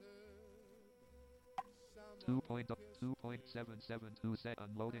2.772 set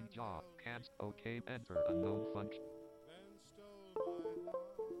unloading jaw. Can't. OK. Enter unknown function. Then stole my heart.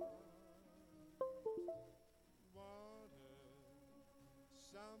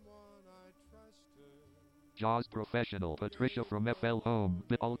 Someone I trusted. JAWS Professional. Patricia from FL Home.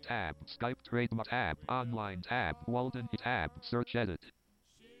 Alt tab. Skype trademark tab. Online tab. Walden tab. Search edit.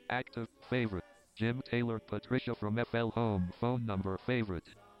 Active. Favorite. Jim Taylor. Patricia from FL Home. Phone number.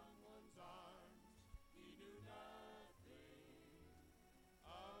 Favorite.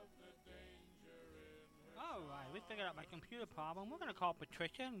 Alright, we figured out my computer problem. We're going to call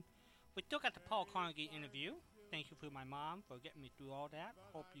Patricia, and we still got the Paul Carnegie interview. Thank you for my mom for getting me through all that.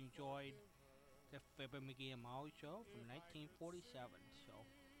 Hope you enjoyed the Fibber, McGee, and Molly show from 1947. So,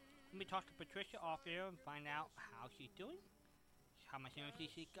 let me talk to Patricia off air and find out how she's doing, how much energy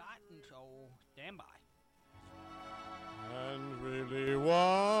she got, and so stand by. And really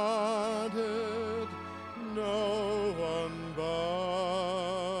wanted no one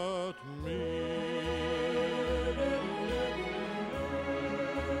but me.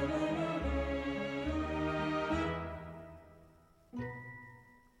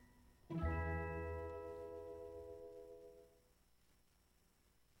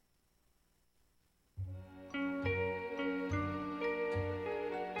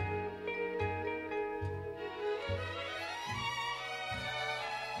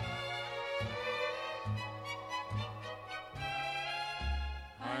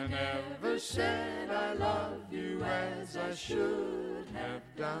 I never said I love you as I should have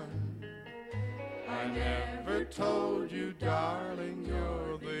done. I never told you, darling,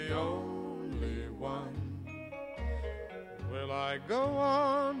 you're the only one. Will I go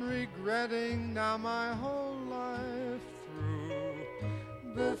on regretting now my whole life through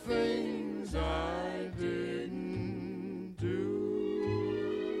the things I didn't do?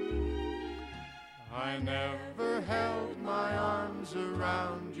 I never held my arms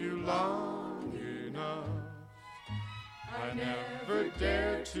around you long enough. I never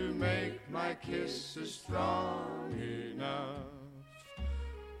dared to make my kisses strong enough.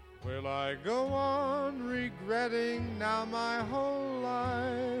 Will I go on regretting now my whole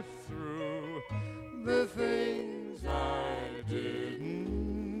life through the things I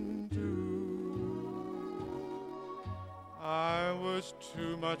didn't do? I was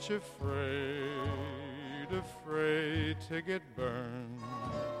too much afraid to get burned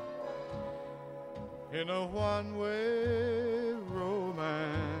in a one-way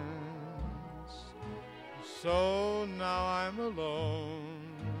romance. So now I'm alone.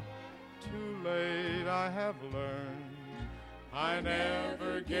 Too late I have learned I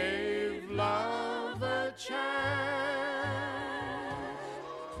never gave love a chance.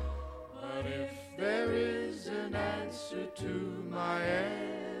 But if there is an answer to my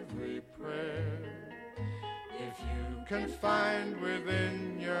every prayer, if you can find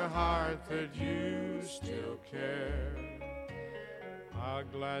within your heart that you still care, I'll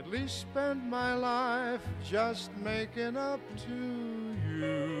gladly spend my life just making up to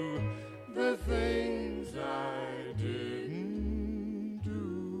you the things I didn't do.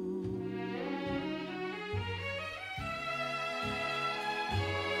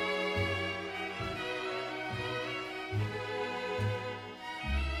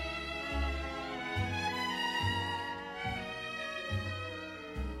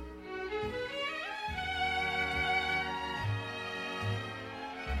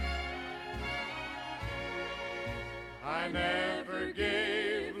 I never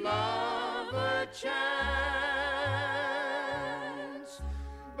gave love a chance,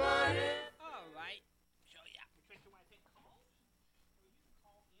 but it... All right. So, yeah, Patricia, want to take calls? Or you can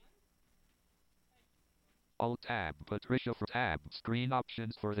call in. Alt tab. Patricia for tab. Screen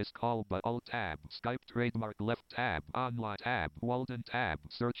options for this call but Alt tab. Skype trademark left tab. Online tab. Walden tab.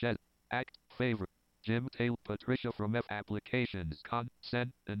 Search edit. Act. Favorite. Jim Tail. Patricia from F applications.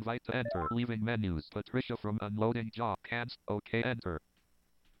 Send. Invite to enter. Leaving menus. Patricia from unloading jaw. Can't. OK. Enter.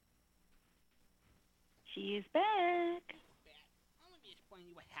 She is back. Let me explain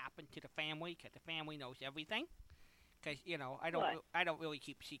you what happened to the family, because the family knows everything. Because, you know, I don't really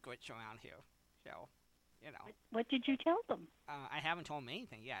keep secrets around here. So, you know. What did you tell them? I haven't told them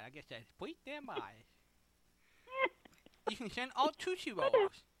anything yet. I guess please stand by. You can send all Tootsie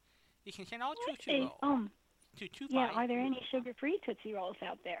Rolls. You can send all Tootsie Rolls. To 25. Yeah, are there any sugar-free Tootsie Rolls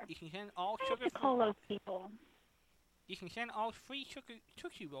out there? You can send all I have sugar-free. to call those people. You can send all free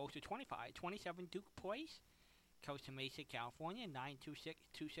Tootsie Rolls to 27 Duke Place, Costa Mesa, California,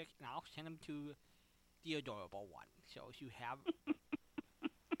 92626, and I'll send them to the adorable one. So if you have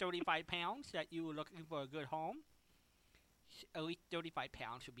 35 pounds that you were looking for a good home, at least 35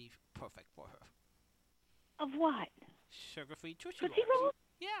 pounds would be perfect for her. Of what? Sugar-free Tootsie Tootsie Rolls. Rolls?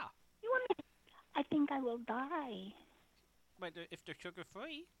 Yeah, You want me? I think I will die. but if they're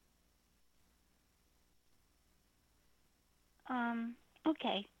sugar-free,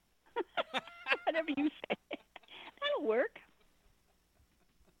 Okay. Whatever you say. That'll work.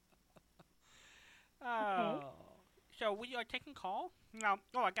 oh. So we are taking call. Now,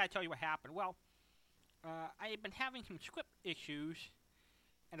 I gotta tell you what happened. Well, I had been having some script issues,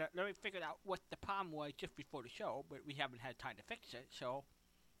 and I already figured out what the problem was just before the show, but we haven't had time to fix it. So,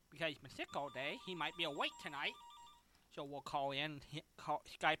 because he's been sick all day, he might be awake tonight. So we'll call in,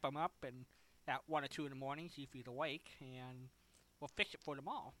 Skype him up, and at 1 or 2 in the morning, see if he's awake, and we'll fix it for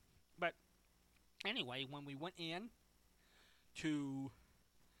tomorrow. But anyway, when we went in to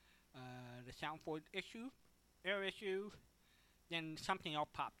the sound for error issue, then something else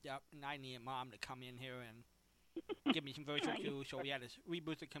popped up, and I needed Mom to come in here and give me some virtual cues. So we had to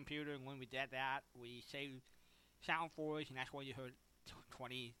reboot the computer, and when we did that, we saved sound forage, and that's why you heard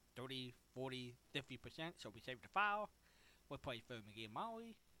 20, 30, 40, 50%. So we saved the file. We played for McGee and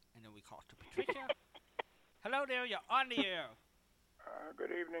Molly, and then we called to Patricia. Hello there, you're on the air.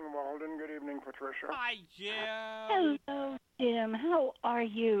 Good evening, Walden. Good evening, Patricia. Hi, Jim. Hello, Jim. How are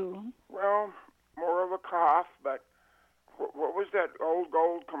you? Well, more of a cough, but what was that old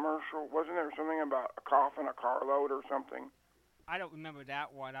gold commercial? Wasn't there something about a cough and a carload or something? I don't remember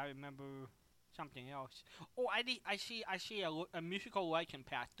that one. I remember something else. Oh, I see a musical legend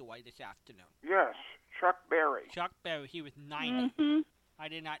passed away this afternoon. Yes, Chuck Berry. Chuck Berry. He was 90. Mm-hmm. I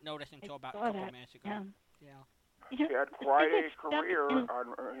did not notice until about a saw couple that. minutes ago. Yeah. He had quite a career.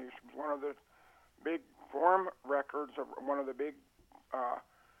 He's one of the big form records of one of the big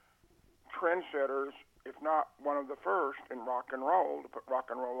trendsetters, if not one of the first in rock and roll, to put rock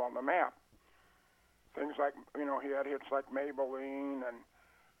and roll on the map. Things like, he had hits like Maybelline and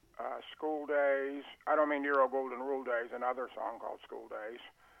School Days. I don't mean Euro Golden Rule Days, another song called School Days.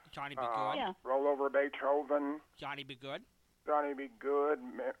 Johnny Be Good. Yeah. Roll Over Beethoven. Johnny Be Good. Johnny Be Good.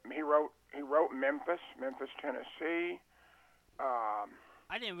 He wrote Memphis, Tennessee.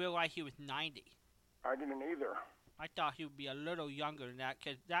 I didn't realize he was 90. I didn't either. I thought he would be a little younger than that,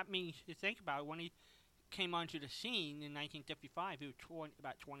 because that means, you think about it, when he came onto the scene in 1955, he was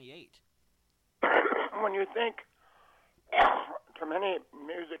about 28. When you think to many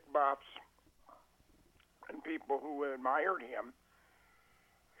music buffs and people who admired him,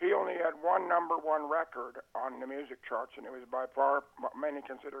 he only had one number one record on the music charts, and it was by far what many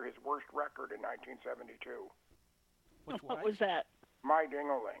consider his worst record in 1972. What was that? My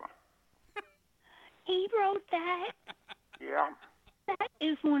Ding-a-Ling. He wrote that? Yeah. That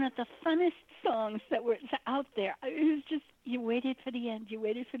is one of the funnest songs that were out there. It was just, you waited for the end,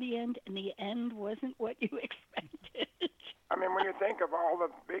 and the end wasn't what you expected. I mean, when you think of all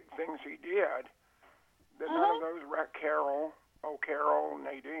the big things he did, none of those, Carol,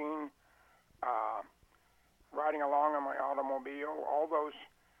 Nadine, Riding Along in My Automobile, all those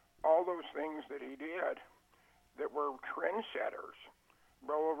things that he did that were trendsetters,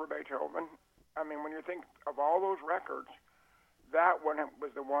 Roll Over Beethoven. I mean, when you think of all those records, that one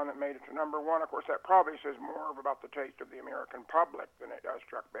was the one that made it to number one. Of course, that probably says more about the taste of the American public than it does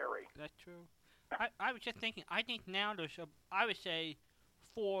Chuck Berry. That's true. I was just thinking, I think now there's, I would say,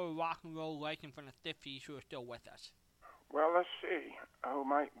 4 rock and roll legends from the 50s who are still with us. Well, let's see who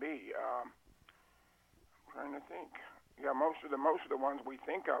might be. I'm trying to think. Yeah, most of the ones we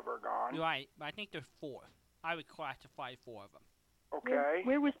think of are gone. You're right, but I think there's 4. I would classify 4 of them. Okay.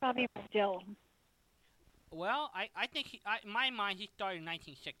 Where was Bobby Rydell? Well, I think in my mind he started in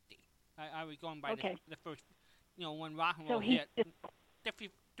 1960. I was going by the first, when rock and roll hit.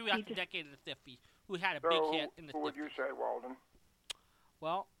 Throughout the decade of the 50s, who had a big hit in the 50s. Who would you say, Walden?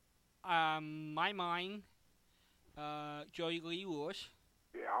 Well, my mind, Jerry Lee Lewis.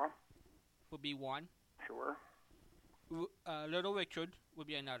 Yeah. Would be one. Sure. Little Richard would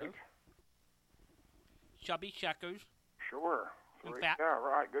be another. Chubby Checkers. Sure. Yeah,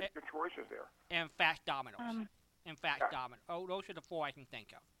 right. Good choices there. And Fat Dominoes. Dominoes. Oh, those are the 4 I can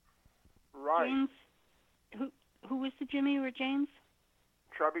think of. Right. James, who was the Jimmy or James?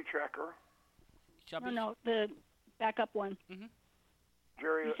 Chubby Checker. No, the backup one. Mm-hmm.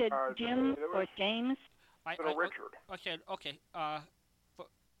 Jerry. You said Jim or James? Little Richard. I said, okay. For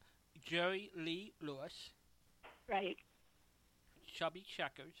Jerry Lee Lewis. Right. Chubby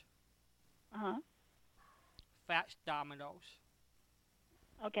Checkers. Uh-huh. Fat Dominoes.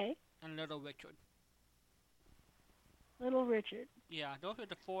 Okay. And Little Richard. Little Richard. Yeah, those are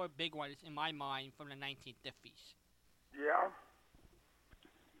the 4 big ones in my mind from the 1950s. Yeah.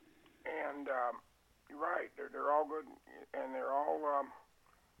 And you're right, they're all good, and they're all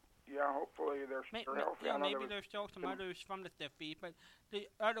Yeah, hopefully they're still healthy. I know Maybe there's still some others from the 50s, but the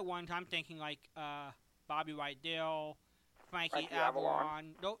other ones I'm thinking like Bobby Rydell, Frankie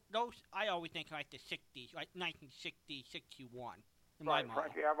Avalon. Those I always think like the 60s, like 1960, 61 in my mind.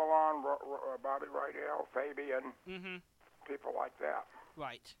 Frankie Avalon, Bobby Rydell, Fabian, people like that.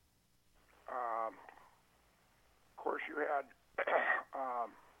 Right. Of course, you had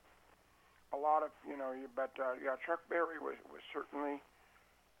a lot of, Chuck Berry was certainly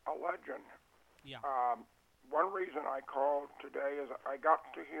a legend. Yeah. One reason I called today is I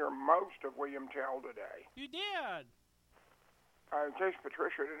got to hear most of William Tell today. You did? In case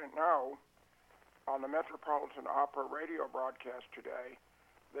Patricia didn't know, on the Metropolitan Opera radio broadcast today,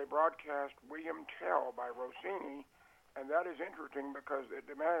 they broadcast William Tell by Rossini, and that is interesting because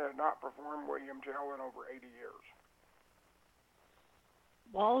the man had not performed William Tell in over 80 years.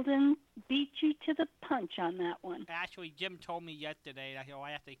 Walden beat you to the punch on that one. Actually, Jim told me yesterday that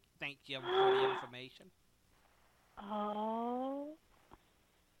I have to thank Jim for the information. Oh.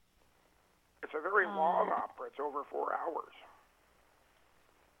 It's a very long opera. It's over 4 hours.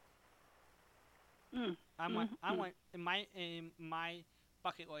 I want in my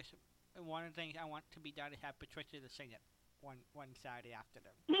bucket list. One of the things I want to be done is have Patricia to sing it one Saturday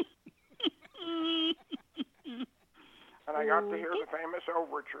afternoon. And I got to hear the famous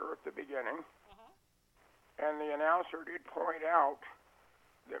overture at the beginning. And the announcer did point out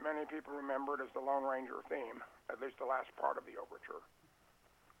that many people remember it as the Lone Ranger theme, at least the last part of the overture.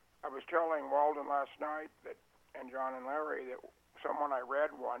 I was telling Walden last night and John and Larry that someone I read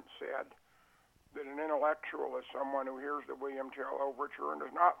once said that an intellectual is someone who hears the William Tell overture and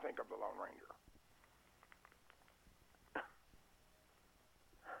does not think of the Lone Ranger.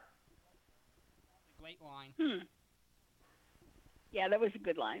 Great line. Yeah, that was a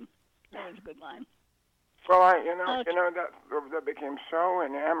good line. Well, that became so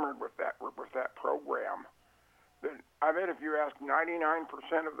enamored with that program that I bet if you ask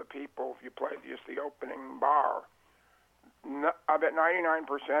 99% of the people, if you play just the opening bar, I bet 99%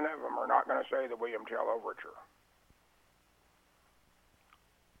 of them are not going to say the William Tell overture.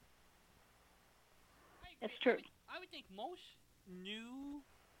 That's true. I would think most new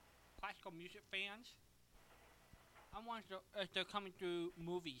classical music fans, they're coming through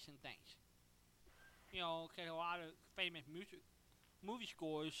movies and things. Because a lot of famous movie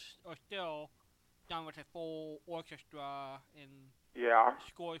scores are still done with a full orchestra and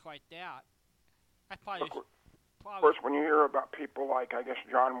scores like that. That's probably. Of course, when you hear about people like, I guess,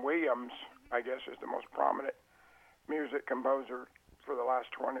 John Williams, I guess, is the most prominent music composer for the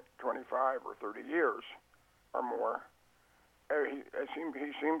last 20, 25 or 30 years or more, he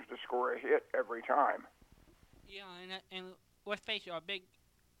seems to score a hit every time. Yeah, and let's face it, our big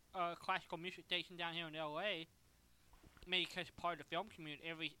classical music station down here in L.A., maybe because part of the film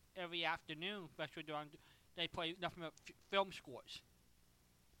community, every afternoon, especially they play nothing but film scores.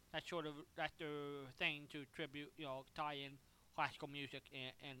 That's their thing to tribute, tie in classical music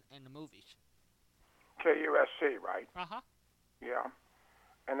and the movies. KUSC, right? Yeah.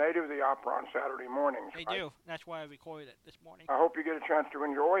 And they do the opera on Saturday mornings, They right? do. That's why I recorded it this morning. I hope you get a chance to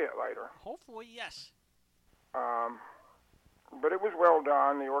enjoy it later. Hopefully, yes. But it was well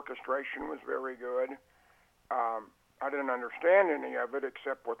done. The orchestration was very good. I didn't understand any of it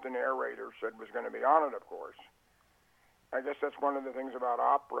except what the narrator said was going to be on it, of course. I guess that's one of the things about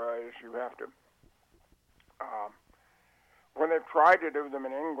opera is you have to, when they've tried to do them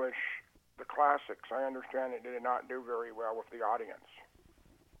in English, the classics, I understand it did not do very well with the audience.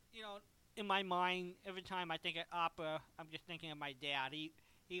 In my mind, every time I think of opera, I'm just thinking of my dad. He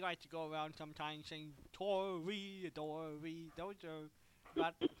likes to go around sometimes saying, Toreador. Those are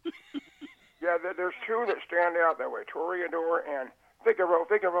not... Yeah, there's two that stand out that way, Toreador and Figaro.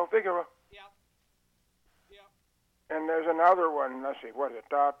 Yeah. And there's another one, let's see, what is it?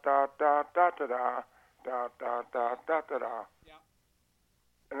 Da da da da da da da da da da da da. Yeah.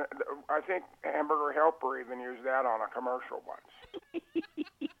 And I think Hamburger Helper even used that on a commercial once.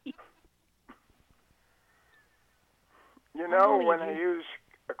 When they use,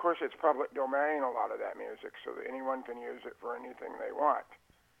 of course it's public domain, a lot of that music, so that anyone can use it for anything they want.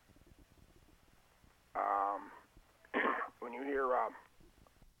 When you hear...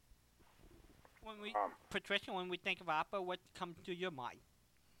 Patricia, when we think of opera, what comes to your mind?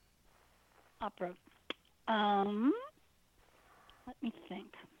 Opera. Let me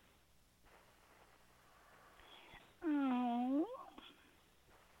think. Oh.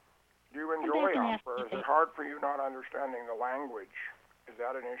 Do you enjoy opera? Is it hard for you not understanding the language? Is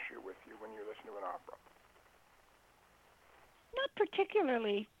that an issue with you when you listen to an opera? Not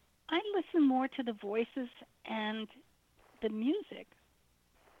particularly. I listen more to the voices and the music.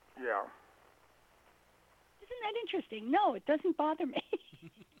 Yeah. Isn't that interesting? No, it doesn't bother me.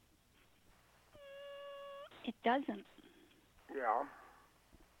 It doesn't. Yeah.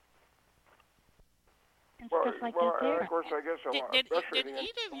 And Well, stuff like well, that and there. of course, I guess a lot, especially did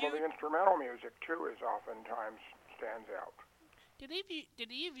either of the you instrumental music too is oftentimes stands out.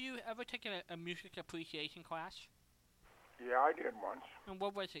 did either of you ever take a music appreciation class? Yeah, I did once. And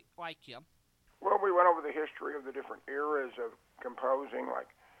what was it like, Jim? Well, we went over the history of the different eras of composing.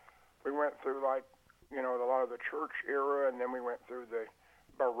 Like, we went through, like, a lot of the church era, and then we went through the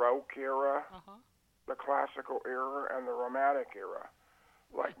Baroque era, the classical era, and the Romantic era.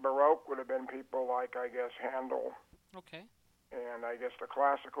 Like, Baroque would have been people like, I guess, Handel. Okay. And I guess the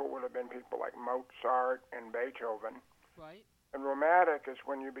classical would have been people like Mozart and Beethoven. Right. And Romantic is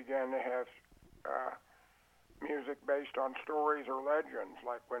when you began to have music based on stories or legends,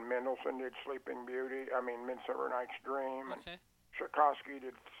 like when Mendelssohn did Midsummer Night's Dream, and Tchaikovsky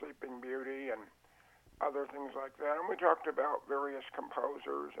did Sleeping Beauty, and other things like that. And we talked about various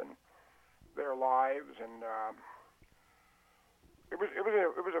composers and their lives, and it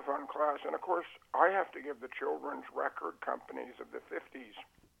was a fun class. And of course, I have to give the children's record companies of the 50s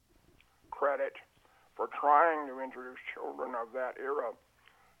credit for trying to introduce children of that era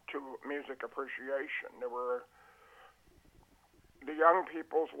to music appreciation. There were the Young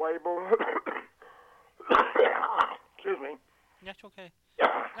People's label. Excuse me. That's okay.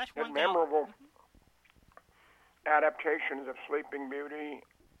 That's one memorable adaptations of Sleeping Beauty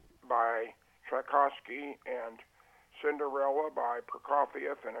by Tchaikovsky and Cinderella by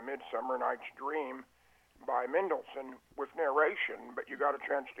Prokofiev and A Midsummer Night's Dream by Mendelssohn with narration, but you got a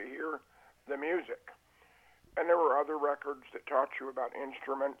chance to hear the music. And there were other records that taught you about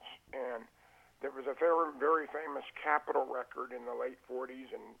instruments, and there was a very, very famous Capitol record in the late 40s,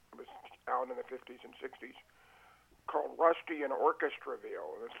 and it was out in the 50s and 60s, called Rusty in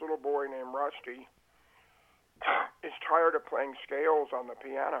Orchestraville. And this little boy named Rusty is tired of playing scales on the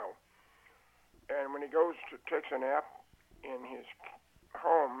piano. And when he takes a nap in his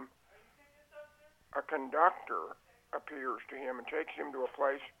home, a conductor appears to him and takes him to a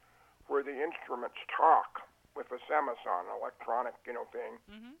place where the instruments talk with a semison, electronic, thing,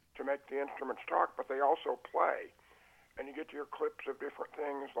 to make the instruments talk, but they also play. And you get to hear clips of different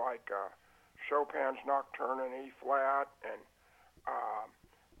things like Chopin's Nocturne in E-flat and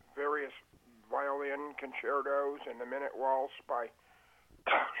various violin concertos and the Minute Waltz by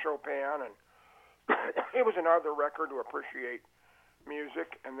Chopin. And it was another record to appreciate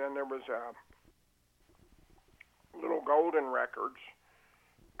music. And then there was Little Golden Records,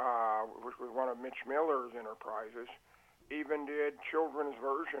 which was one of Mitch Miller's enterprises, even did children's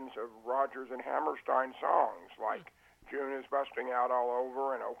versions of Rodgers and Hammerstein songs, like June is Busting Out All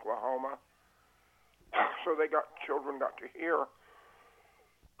Over in Oklahoma. So children got to hear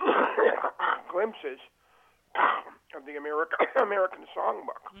glimpses of the American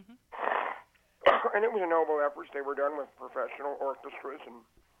songbook. And it was a noble effort. They were done with professional orchestras, and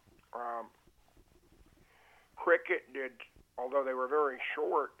Cricket did, although they were very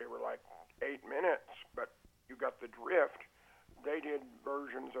short, they were like 8 minutes, but you got the drift. They did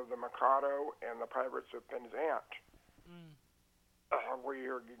versions of the Mikado and the Pirates of Penzance, where you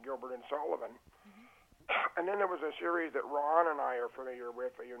hear Gilbert and Sullivan. And then there was a series that Ron and I are familiar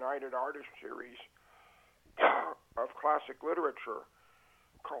with, a United Artists series of classic literature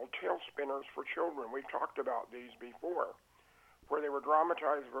called Tale Spinners for Children. We've talked about these before, where they were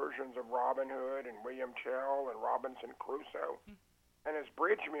dramatized versions of Robin Hood and William Tell and Robinson Crusoe. And as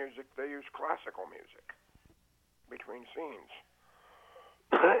bridge music, they used classical music between scenes.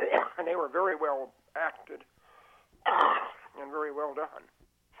 And they were very well acted and very well done.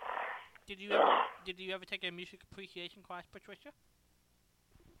 Did you ever take a music appreciation class, Patricia?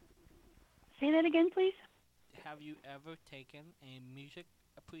 Say that again, please. Have you ever taken a music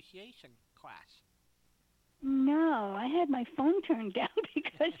appreciation class? No, I had my phone turned down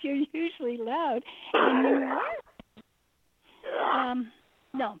because you're usually loud. And you were?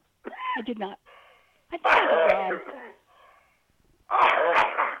 No, I did not. I thought I did.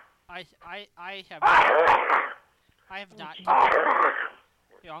 I have not.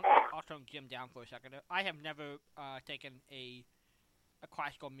 I'll turn Jim down for a second. I have never taken a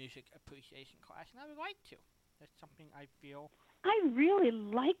classical music appreciation class, and I would like to. That's something I feel. I really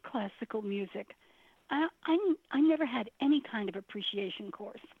like classical music. I never had any kind of appreciation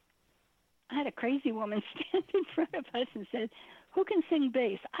course. I had a crazy woman stand in front of us and said, "Who can sing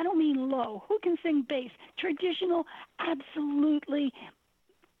bass? I don't mean low. Who can sing bass? Traditional, absolutely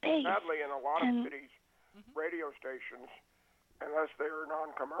bass." Sadly, in a lot of cities, radio stations, unless they are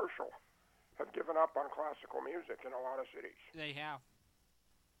non-commercial, have given up on classical music in a lot of cities. They have.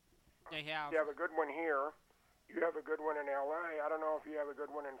 They have. You have a good one here. You have a good one in L.A. I don't know if you have a good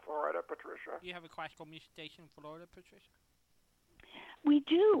one in Florida, Patricia. You have a classical music station in Florida, Patricia? We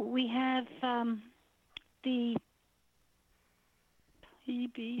do. We have the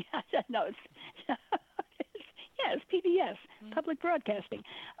PB. No, it's yes, PBS, Public Broadcasting.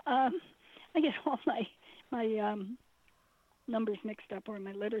 I get all my numbers mixed up or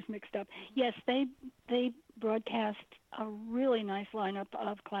my letters mixed up. Yes, they broadcast a really nice lineup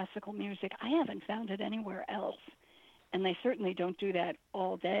of classical music. I haven't found it anywhere else, and they certainly don't do that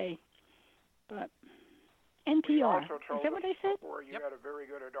all day. But NPR, is that what I said? Before you had a very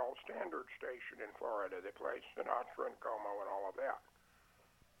good adult standard station in Florida that plays Sinatra and Como and all of that.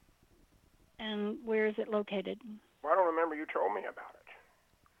 Mm-hmm. And where is it located? Well, I don't remember. You told me about it.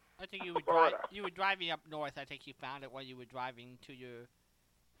 I think you were driving up north. I think you found it while you were driving to your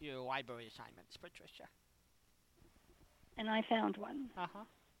library assignments, Patricia. And I found one. Uh-huh.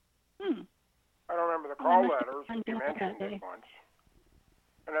 I don't remember the call letters. You mentioned it once.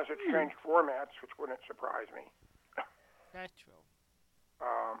 Unless it's changed formats, which wouldn't surprise me. That's true.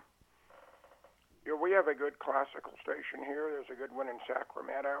 We have a good classical station here. There's a good one in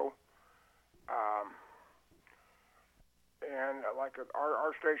Sacramento. And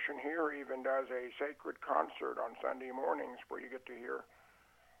our station here even does a sacred concert on Sunday mornings where you get to hear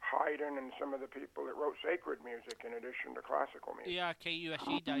Haydn and some of the people that wrote sacred music in addition to classical music. Yeah,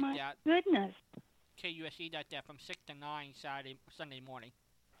 KUSE does that. Goodness. KUSE does that from 6 to 9 Sunday morning.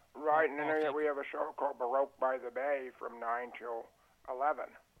 Right, and then we have a show called Baroque by the Bay from 9 till 11.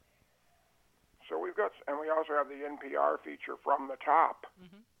 So we also have the NPR feature From the Top,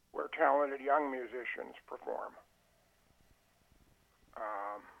 where talented young musicians perform.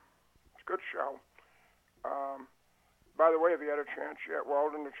 It's a good show. By the way, have you had a chance yet,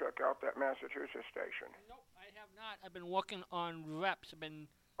 Walden, to check out that Massachusetts station? Nope, I have not. I've been working on reps. I've been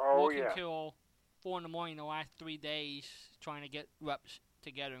working till 4 in the morning the last 3 days trying to get reps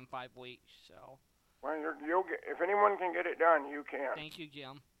together in 5 weeks. So. Well, you'll get. If anyone can get it done, you can. Thank you,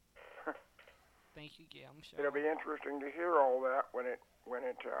 Jim. Thank you, Jim. So. It'll be interesting to hear all that when it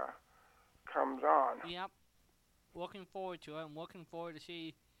comes on. Yep. Looking forward to it. I'm looking forward to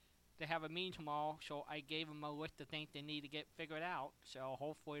see. They have a meeting tomorrow, so I gave them a list of things they need to get figured out. So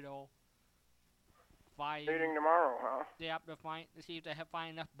hopefully they'll find. Meeting tomorrow, huh? They have to see if they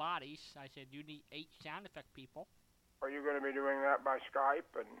find enough bodies. I said you need 8 sound effect people. Are you going to be doing that by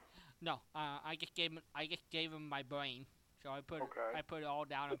Skype and? No, I just gave them my brain, so I put it all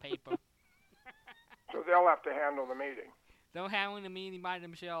down on paper. So they'll have to handle the meeting. They'll handle the meeting by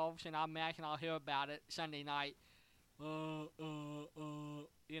themselves, and I'll hear about it Sunday night.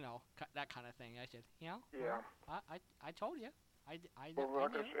 That kind of thing. I said, Yeah. I told you. I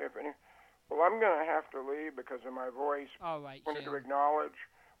like I say, I'm going to have to leave because of my voice. All right. I wanted to acknowledge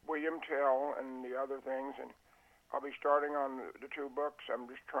William Tell and the other things, and I'll be starting on the 2 books. I'm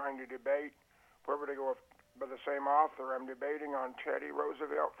just trying to debate whether to go by the same author. I'm debating on Teddy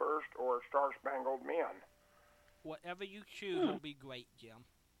Roosevelt first or Star Spangled Men. Whatever you choose will be great, Jim.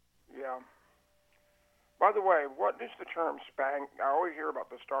 Yeah. By the way, what is the term I always hear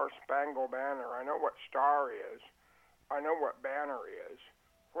about the Star Spangled Banner. I know what star is. I know what banner is.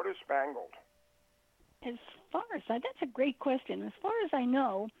 What is spangled? As far as that's a great question. As far as I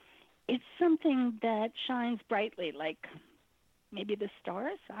know, it's something that shines brightly, like maybe the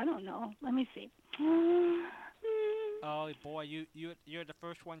stars. I don't know. Let me see. Oh boy, you're the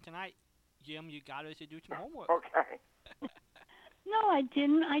first one tonight, Jim. You got us to do some homework. Okay. No, I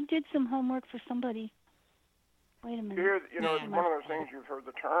didn't. I did some homework for somebody. Wait a minute. It's one of those things you've heard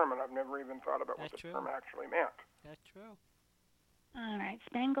the term, and I've never even thought about what the term actually meant. That's true. All right,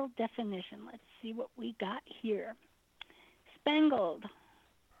 spangled definition. Let's see what we got here. Spangled.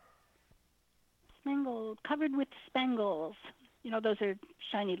 Covered with spangles. Those are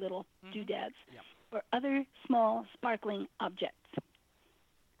shiny little doodads. Yep. Or other small sparkling objects.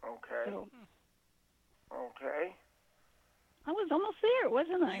 Okay. So, okay. I was almost there,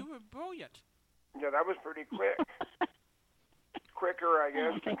 wasn't I? You were brilliant. Yeah, that was pretty quick. Quicker, I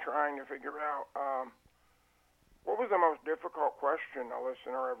guess, than trying to figure out. What was the most difficult question a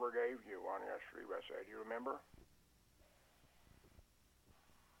listener ever gave you on Yesterday USA? Do you remember?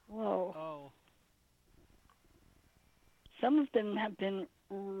 Whoa. Oh. Some of them have been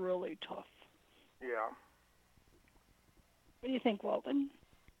really tough. Yeah. What do you think, Walden?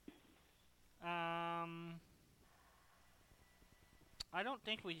 I don't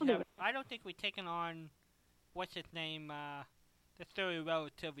think we've taken on what's its name, the theory of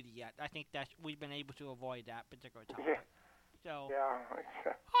relativity yet. I think we've been able to avoid that particular topic. Yeah. So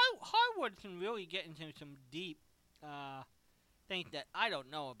yeah. Harwood can really get into some deep things that I don't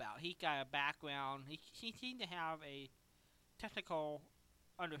know about. He's got a background. He seemed to have a technical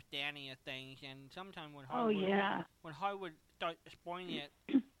understanding of things, and sometimes when Hollywood starts explaining it,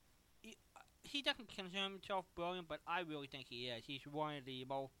 he doesn't consider himself brilliant, but I really think he is. He's one of the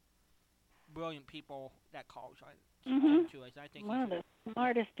most brilliant people that calls to us. I think one of the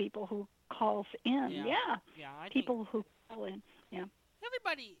smartest people who calls in. Yeah. People who call in. Yeah.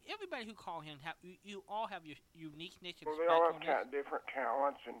 Everybody who calls in, you all have your uniqueness and well, they all specialness. have different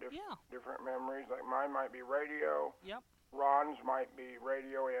talents and different memories. Like mine might be radio. Yep. Ron's might be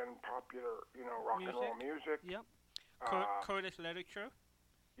radio and popular, rock and roll music. Yep. Curtis literature.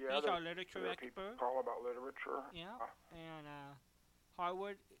 Yeah, he's our literature expert. People call about literature. Yeah. And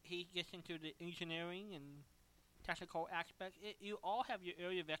Harwood, he gets into the engineering and technical aspects. You all have your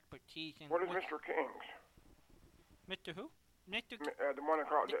area of expertise. And what is Mr. King's? Mr. Who? Mr. The one that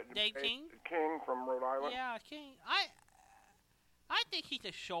called Dave King. King from Rhode Island. Yeah, King. I think he's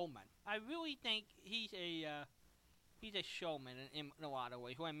a showman. I really think he's a showman in a lot of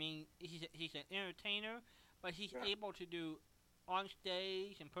ways. What I mean, he's an entertainer, but he's able to do on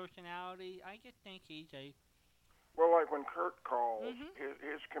stage and personality. I just think he's a. Well, like when Kurt calls,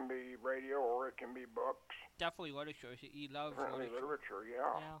 his can be radio or it can be books. Definitely literature. He loves literature.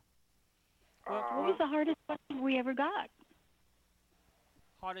 Yeah. What was the hardest question we ever got?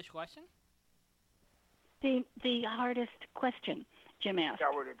 Hardest question? The hardest question Jim asked. Yeah,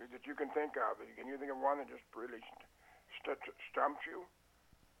 that you can think of. Can you think of one that just really stumped you?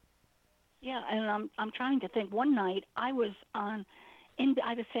 Yeah, and I'm trying to think. One night I was I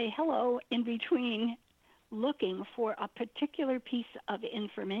would say hello in between looking for a particular piece of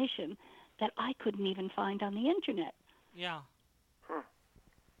information that I couldn't even find on the internet. Yeah.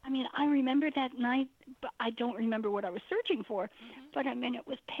 I mean, I remember that night, but I don't remember what I was searching for. But I mean, it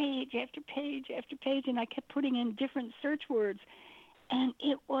was page after page after page, and I kept putting in different search words, and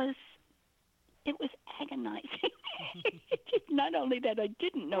it was agonizing. Not only that I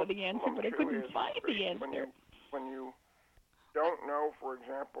didn't know the answer, but I couldn't find the answer. When you don't know, for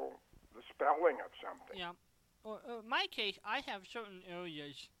example, the spelling of something. Yeah. Well, in my case, I have certain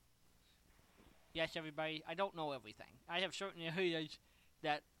areas. Yes, everybody, I don't know everything. I have certain areas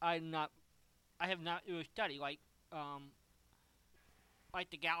that I have not really studied, like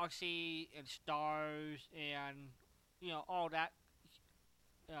the galaxy and stars and all that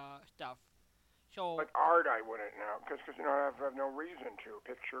stuff. So like art, I wouldn't know because I have no reason to.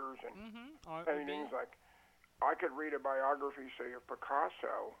 Pictures and paintings, like I could read a biography, say of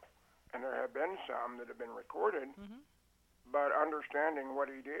Picasso, and there have been some that have been recorded, but understanding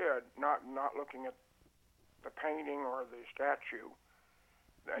what he did, not looking at the painting or the statue.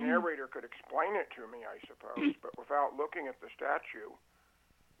 The narrator could explain it to me, I suppose, but without looking at the statue,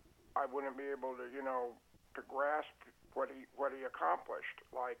 I wouldn't be able to, to grasp what he accomplished.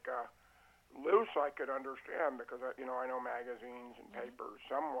 Like loose, I could understand because I know magazines and papers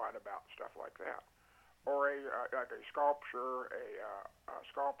somewhat about stuff like that, or like a sculptor, a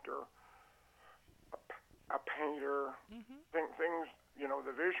sculptor, a painter, things,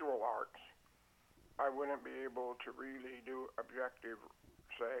 the visual arts. I wouldn't be able to really do objective.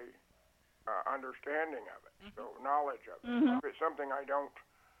 Say, understanding of it, so knowledge of it. If it's something I don't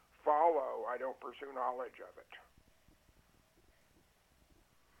follow, I don't pursue knowledge of it.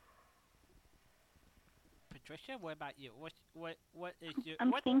 Patricia, what about you? What is your?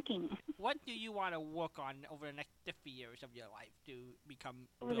 I'm thinking. What do you want to work on over the next 50 years of your life to become?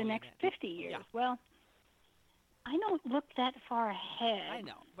 Over the next 50 years? Yeah. Well, I don't look that far ahead. I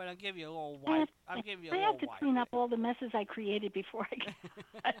know, but I'll give you a little white. I have to clean up all the messes I created before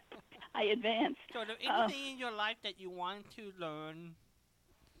I advance. So, is there anything in your life that you want to learn?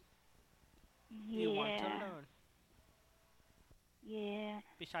 Yeah. You want to learn? Yeah.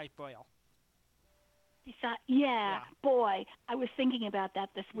 Besides Braille. Boy, I was thinking about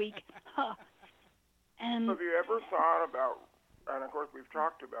that this week. And have you ever thought about? And of course, we've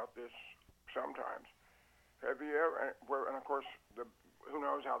talked about this sometimes. Have you ever, and of course, who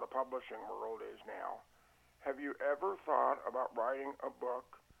knows how the publishing world is now. Have you ever thought about writing a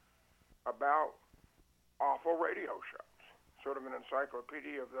book about awful radio shows? Sort of an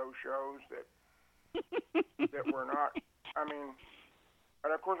encyclopedia of those shows that were not, and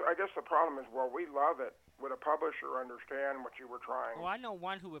of course, I guess the problem is, well, we love it. Would a publisher understand what you were trying? Well, I know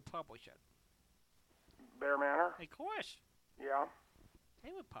one who would publish it. Bear Manor? Of course. Yeah.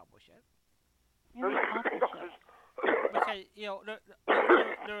 They would publish it. Because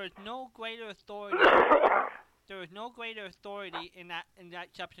there is no greater authority. There is no greater authority in that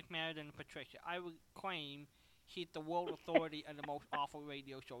subject matter than Patricia. I would claim He's the world authority on the most awful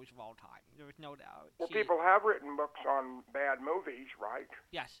radio shows of all time. There is no doubt. Well, people have written books on bad movies, right?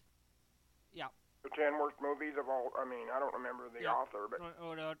 Yes. Yeah. The 10 worst movies of all. I mean, I don't remember the author, but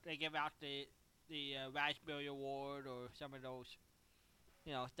or they give out the Raspberry Award or some of those,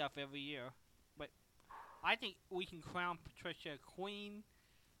 stuff every year. But I think we can crown Patricia queen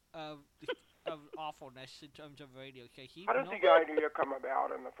of awfulness in terms of radio. How did the idea come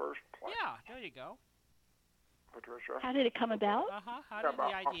about in the first place? Yeah, there you go. Patricia? How did it come about? How did the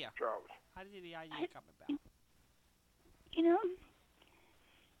idea? Shows. How did the idea come about?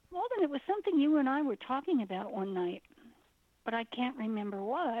 Walden, it was something you and I were talking about one night, but I can't remember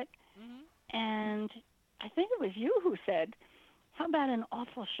what. Mm-hmm. And I think it was you who said, "How about an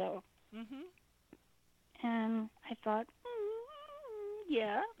awful show?" Mm-hmm. And I thought,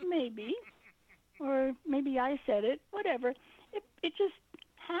 yeah, maybe, or maybe I said it. Whatever. It just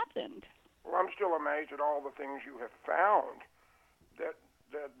happened. Well, I'm still amazed at all the things you have found that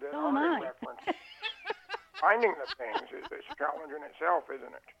So are am in I. reference. Finding the things is a challenge in itself,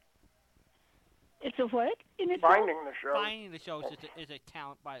 isn't it? It's a what in itself? Finding the shows. Finding the shows is a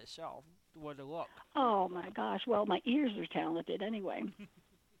talent by itself. Where to look. Oh my gosh! Well, my ears are talented anyway.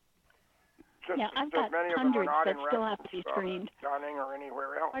 Since, Yeah, I've since got many of them are hundreds not that in still have to reference, be screened. Dunning or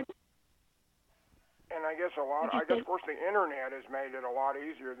anywhere else. Pardon? And I guess of course, the internet has made it a lot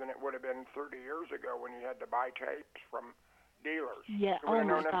easier than it would have been 30 years ago when you had to buy tapes from dealers. Yeah. So Oh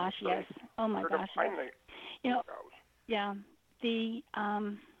my gosh. Yes. Oh my where to gosh. find Yes. the You know. shows. Yeah. The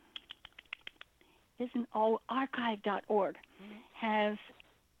archive.org has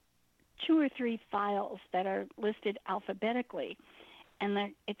 2 or 3 files that are listed alphabetically,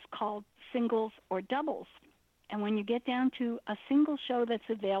 and it's called singles or doubles. And when you get down to a single show that's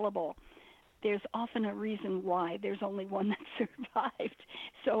available, there's often a reason why. There's only one that survived.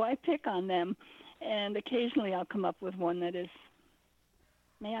 So I pick on them, and occasionally I'll come up with one that is,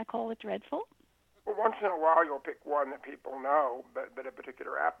 may I call it dreadful? Well, once in a while you'll pick one that people know, but a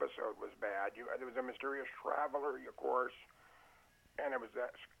particular episode was bad. There was a mysterious traveler, of course, and it was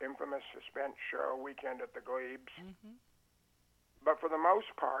that infamous suspense show, Weekend at the Glebes. Mm-hmm. But for the most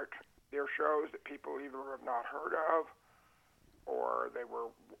part, they're shows that people either have not heard of, or they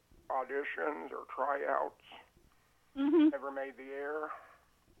were auditions or tryouts, never made the air.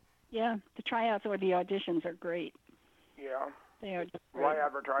 Yeah, the tryouts or the auditions are great. Yeah. They are just Why great.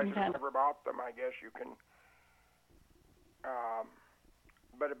 advertisers never bought them, I guess you can.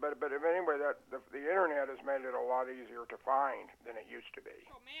 But anyway, the internet has made it a lot easier to find than it used to be.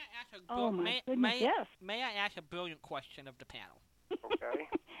 So may I ask a Oh my goodness, yes. May I ask a brilliant question of the panel? Okay.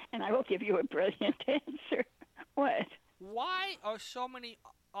 And I will give you a brilliant answer. What? Why are so many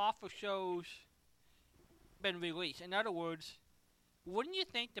awful shows been released? In other words, wouldn't you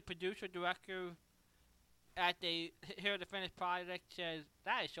think the producer director at the hear the finished product says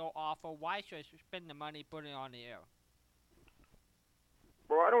that is so awful? Why should I spend the money putting it on the air?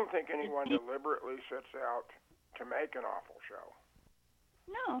 Well, I don't think anyone deliberately sets out to make an awful show.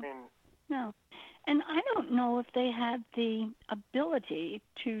 No. I mean, no. And I don't know if they had the ability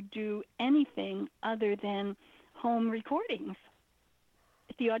to do anything other than home recordings.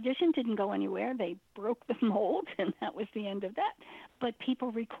 The audition didn't go anywhere. They broke the mold, and that was the end of that. But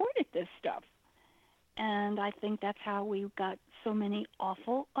people recorded this stuff. And I think that's how we got so many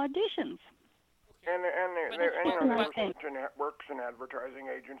awful auditions. and But there were think- networks and advertising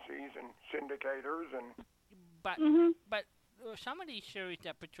agencies and syndicators and. But Mhm. but some of these series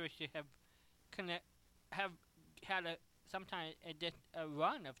that Patricia have had sometimes a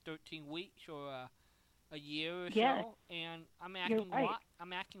run of 13 weeks or a year or Yes. so, and I'm You're asking right. why.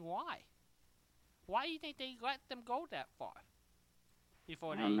 I'm asking why. Why do you think they let them go that far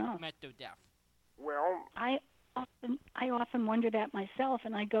before I they don't know. met their death? Well, I often wonder that myself,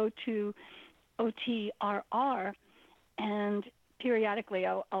 and I go to OTRR, and periodically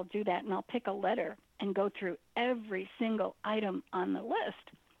I'll do that, and I'll pick a letter and go through every single item on the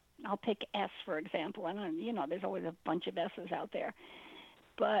list. I'll pick S, for example. I don't, there's always a bunch of S's out there,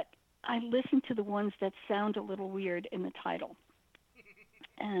 but I listen to the ones that sound a little weird in the title,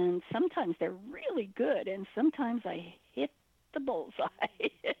 and sometimes they're really good, and sometimes I hit the bullseye.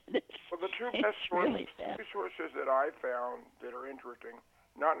 well, the two It's best really sad. resources that I found that are interesting,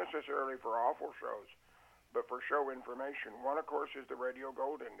 not necessarily for awful shows, but for show information. One, of course, is the Radio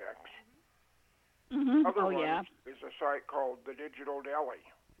Gold Index. Mm-hmm. Other Oh, one yeah. is a site called the Digital Deli.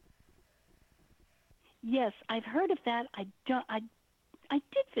 Yes, I've heard of that. I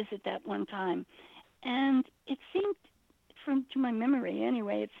did visit that one time, and it seemed, to my memory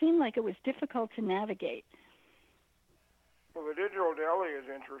anyway, it seemed like it was difficult to navigate. Well, the Digital Deli is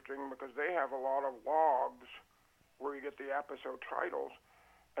interesting because they have a lot of logs where you get the episode titles,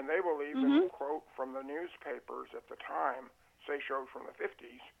 and they will even quote from the newspapers at the time, say shows from the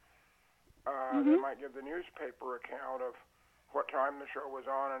 50s. They might give the newspaper account of what time the show was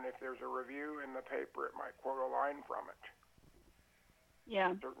on, and if there's a review in the paper, it might quote a line from it.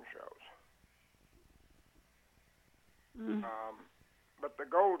 Yeah. Certain shows. But the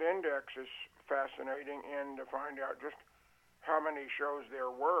Gold Index is fascinating in to find out just how many shows there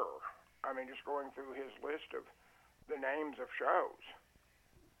were. I mean, just going through his list of the names of shows.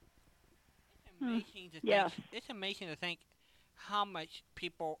 It's amazing to think how much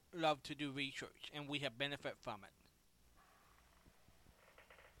people love to do research, and we have benefit from it.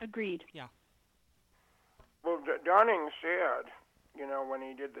 Agreed. Yeah. Well, Dunning said, when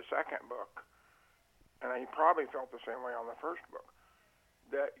he did the second book, and he probably felt the same way on the first book,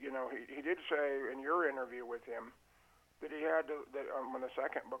 that, he did say in your interview with him that he had to, when the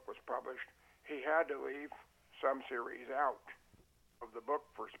second book was published, he had to leave some series out of the book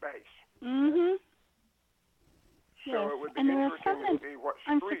for space. So it would be interesting to see what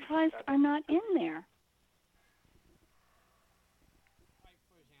I'm surprised are not in there.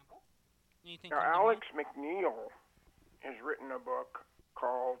 Now, Alex McNeil has written a book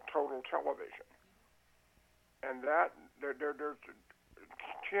called Total Television, and that there's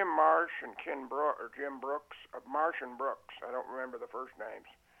Tim Marsh and Jim Brooks, Marsh and Brooks, I don't remember the first names,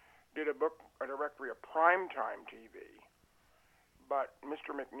 did a directory of primetime TV. But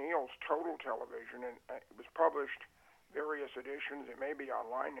Mr. McNeil's Total Television, and it was published various editions, it may be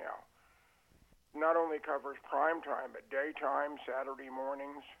online now, not only covers primetime, but daytime, Saturday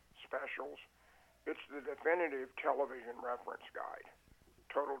mornings, specials. It's the definitive television reference guide,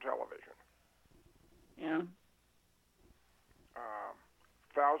 Total Television. Yeah.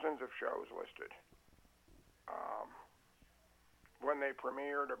 Thousands of shows listed. When they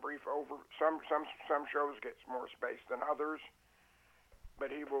premiered, a brief some shows get more space than others,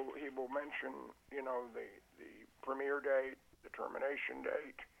 but he will mention the premiere date, the termination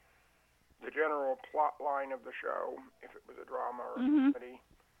date, the general plot line of the show, if it was a drama or a comedy.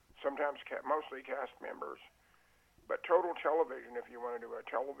 Sometimes mostly cast members, but Total Television if you want to do a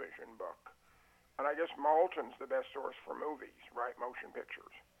television book. And I guess Malton's the best source for movies, right? Motion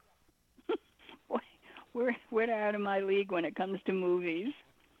pictures. Boy, we're out of my league when it comes to movies.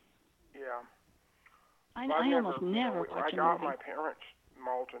 Yeah. I almost never watch a movie. I got my parents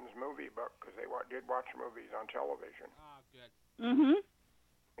Malton's movie book because they did watch movies on television. Oh, good.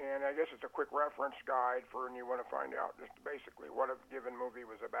 And I guess it's a quick reference guide for when you want to find out just basically what a given movie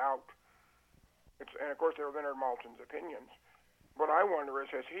was about. And of course, there are Leonard Maltin's opinions. What I wonder is,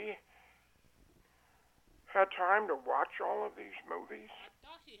 has he had time to watch all of these movies?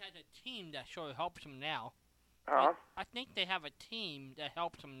 I thought he had a team that sort of helps him now. Huh? I think they have a team that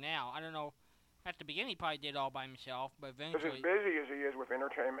helps him now. I don't know. At the beginning, he probably did all by himself, but eventually... As busy as he is with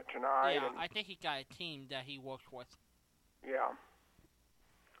Entertainment Tonight... Yeah, I think he got a team that he works with. Yeah.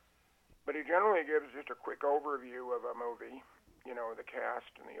 But he generally gives just a quick overview of a movie, the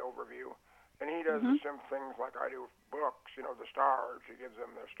cast and the overview. And he does some things like I do with books, the stars. He gives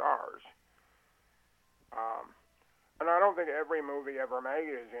them the stars. And I don't think every movie ever made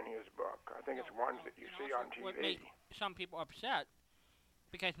is in his book. I think it's ones that you see on TV. What makes some people upset,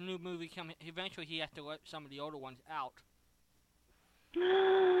 because the new movie eventually he has to let some of the older ones out.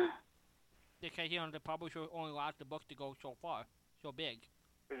 Because, the publisher only allows the book to go so far, so big.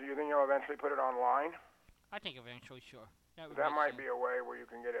 Do you think you'll eventually put it online? I think eventually, sure. That might be a way where you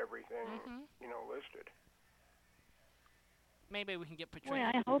can get everything, listed. Maybe we can get Patricia. Boy,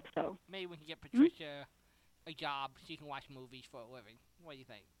 I hope so. Maybe we can get Patricia a job. She can watch movies for a living. What do you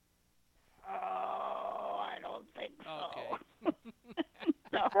think? Oh, I don't think so. Okay.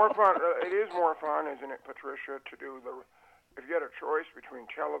 No. More fun. It is more fun, isn't it, Patricia, to do if you had a choice between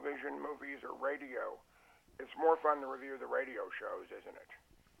television, movies, or radio, it's more fun to review the radio shows, isn't it?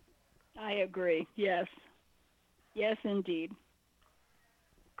 I agree. Yes. Yes, indeed.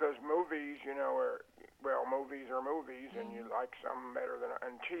 Because movies, movies are movies, and you like some better than...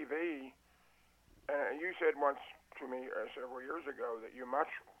 And TV, and you said once to me several years ago that you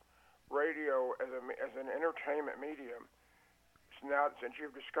much radio as an entertainment medium, now since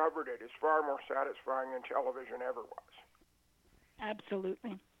you've discovered it, is far more satisfying than television ever was.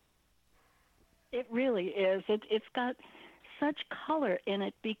 Absolutely. It really is. It's got such color in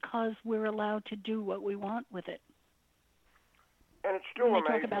it because we're allowed to do what we want with it. And it still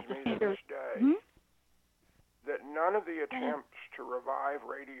amazes me to this day that none of the attempts to revive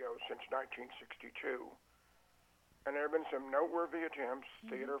radio since 1962, and there have been some noteworthy attempts,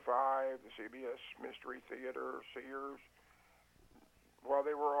 Theater 5, the CBS Mystery Theater, Sears, while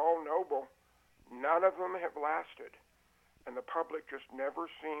they were all noble, none of them have lasted. And the public just never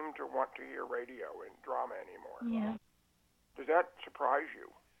seem to want to hear radio and drama anymore. Yeah. Does that surprise you?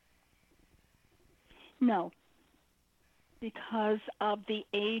 No. Because of the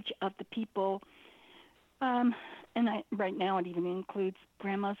age of the people, right now it even includes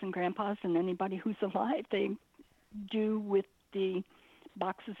grandmas and grandpas and anybody who's alive. They do with the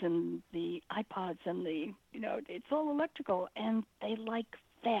boxes and the iPods and it's all electrical, and they like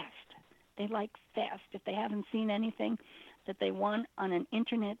fast. They like fast. If they haven't seen anything that they want on an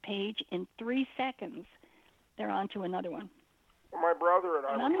internet page in 3 seconds, they're on to another one. Well, my brother and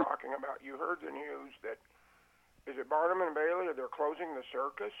I were talking about, you heard the news that, is it Barnum and Bailey? They're closing the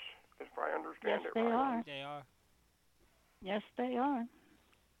circus, if I understand it right. Yes, they are. They are. Yes, they are.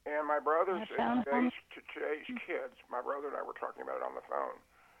 And my brother said today's kids, my brother and I were talking about it on the phone,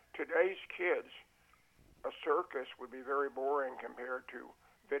 today's kids, a circus would be very boring compared to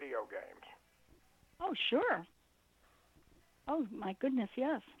video games. Oh, sure. Oh, my goodness,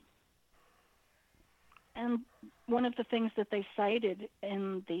 yes. And one of the things that they cited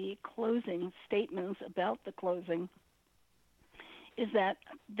in the closing statements about the closing is that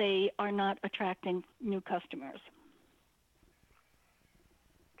they are not attracting new customers.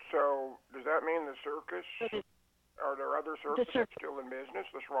 So does that mean the circus, are there other circuses still in business?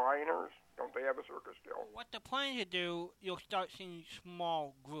 The Shriners, don't they have a circus still? What they're planning to do, you'll start seeing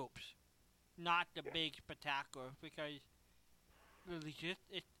small groups, not the big spectacular, because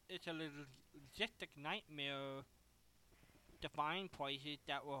it's a logistic nightmare to find places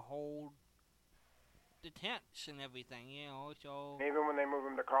that will hold the tents and everything, so... Even when they move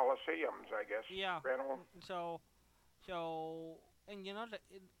them to coliseums, I guess. Yeah. Rental. So, and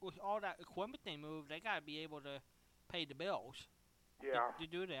with all that equipment they move, they gotta be able to pay the bills. Yeah. To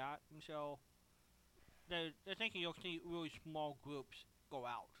do that, and so they're thinking you'll see really small groups go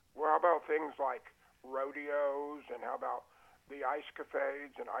out. Well, how about things like rodeos, and how about the ice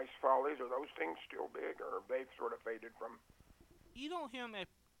cafes and ice follies? Are those things still big, or they've sort of faded from? You don't hear them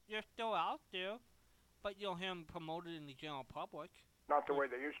they're still out there, but you don't hear them promoted in the general public. Not the way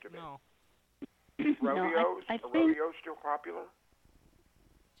they used to be. No. Rodeos? I Are think, rodeos still popular?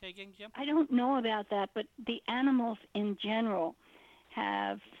 Say again, Jim? I don't know about that, but the animals in general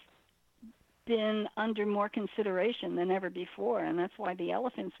have been under more consideration than ever before, and that's why the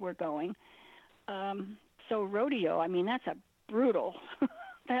elephants were going. So rodeo, I mean, that's a brutal,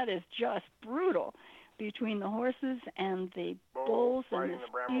 that is just brutal, between the horses and the bulls and the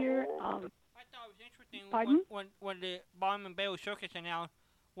steer. I thought it was interesting. Pardon? When the Barnum and Bailey Circus announced,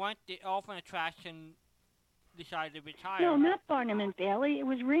 once the elephant attraction decided to retire. No, not Barnum and Bailey. It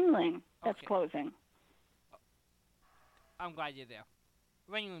was Ringling that's closing. I'm glad you're there.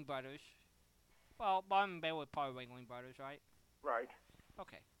 Ringling Brothers. Well, Barnum and Bailey were part of Ringling Brothers, right? Right.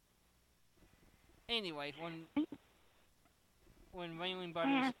 Okay. Anyway, when Ringling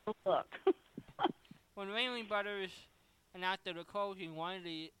Brothers... Look. When Ringling Brothers announced they were closing, one of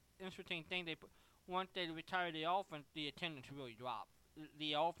the interesting things once they retired the elephant, the attendance really dropped.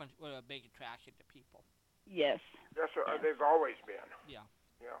 The elephants were a big attraction to people. Yes. Yes, they've always been. Yeah.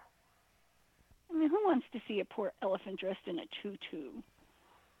 Yeah. I mean, who wants to see a poor elephant dressed in a tutu?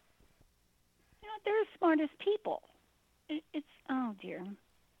 They're as smart as people. It's oh dear.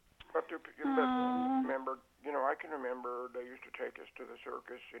 But remember, I can remember they used to take us to the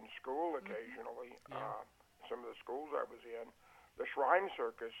circus in school occasionally. Yeah. Some of the schools I was in, the Shrine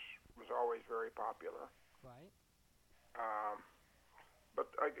Circus was always very popular. Right.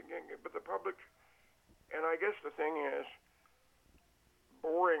 But the public, and I guess the thing is,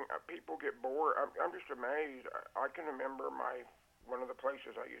 boring. People get bored. I'm just amazed. I can remember one of the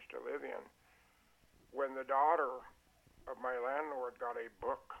places I used to live in, when the daughter of my landlord got a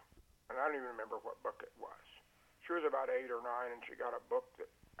book, and I don't even remember what book it was. She was about 8 or 9, and she got a book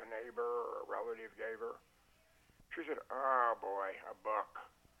that a neighbor or a relative gave her. She said, "Oh boy, a book."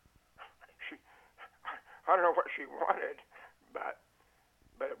 I don't know what she wanted, but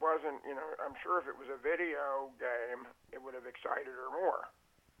it wasn't. I'm sure if it was a video game, it would have excited her more.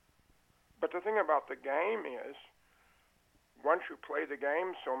 But the thing about the game is, once you play the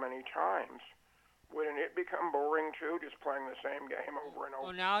game so many times, wouldn't it become boring too, just playing the same game over and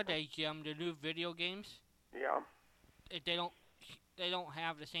over? Well, nowadays, Jim, the new video games. Yeah. They don't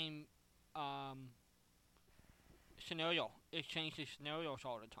have the same scenario. It changes scenarios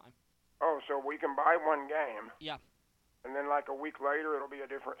all the time. Oh, so we can buy one game. Yeah. And then like a week later, it'll be a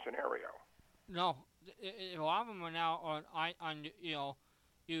different scenario. No, a lot of them are now on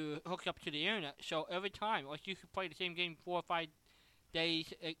you hook up to the internet. So every time, like you could play the same game 4 or 5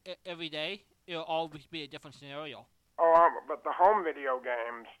 days every day. It'll always be a different scenario. But the home video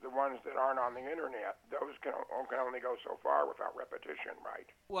games, the ones that aren't on the internet, those can only go so far without repetition, right?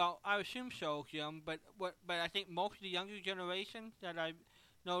 Well, I assume so, Jim. But I think most of the younger generation that I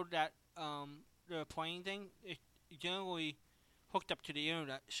know that they're playing things is generally hooked up to the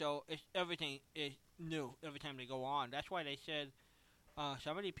internet, so everything is new every time they go on. That's why they said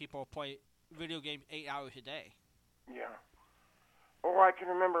so many people play video games 8 hours a day. Yeah. Oh, I can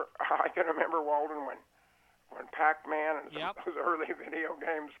remember Walden when Pac-Man and those early video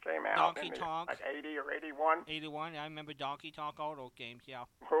games came out. Donkey Tonk. Like 80 or 81. 81. I remember Donkey Tonk, all those games. Yeah.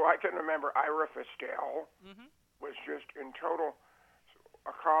 Oh, I can remember Ira Fistel was just in total.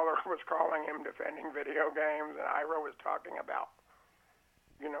 A caller was calling him defending video games, and Ira was talking about,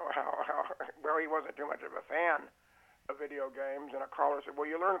 how well he wasn't too much of a fan of video games, and a caller said, well,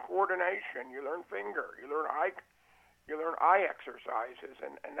 you learn coordination, you learn finger, you learn eye exercises,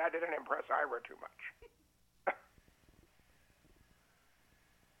 and that didn't impress Ira too much.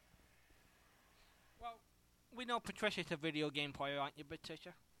 Well, we know Patricia's a video game player, aren't you,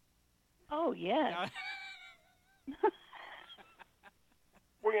 Patricia? Oh, yeah.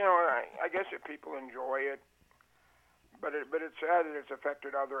 Well, I guess if people enjoy it, but it's sad that it's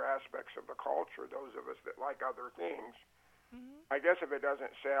affected other aspects of the culture, those of us that like other things. I guess if it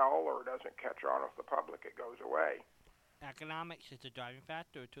doesn't sell or doesn't catch on with the public, it goes away. Economics is a driving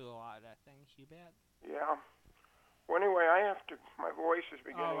factor to a lot of that things, you bet. Yeah. Well, anyway, my voice is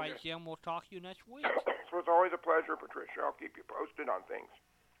beginning All right, Jim, we'll talk to you next week. So it's always a pleasure, Patricia. I'll keep you posted on things.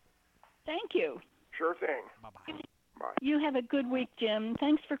 Thank you. Sure thing. Bye-bye. Bye. You have a good week, Jim.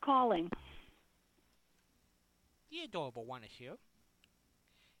 Thanks for calling. The adorable one is here.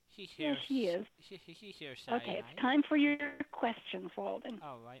 She's here. Yes, she is. She's here Saturday Okay, night. it's time for your questions, Walden.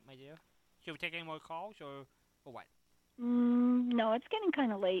 All right, my dear. Should we take any more calls or what? No, it's getting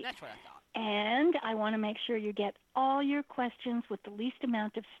kind of late. That's what I thought. And I want to make sure you get all your questions with the least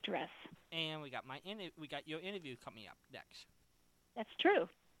amount of stress. And we got your interview coming up next. That's true.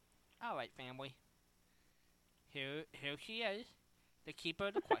 All right, family. Here she is, the keeper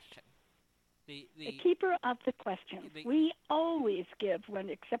of the question. The keeper of the question. We always give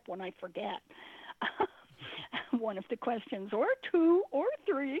except when I forget one of the questions, or two, or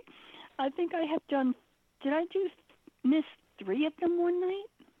three. I think I have done. Did I just miss 3 of them one night?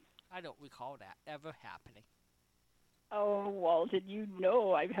 I don't recall that ever happening. Oh, Walden,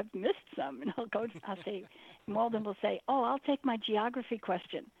 I have missed some, and I'll say, Walden will say, "Oh, I'll take my geography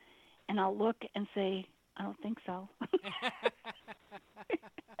question," and I'll look and say, "I don't think so."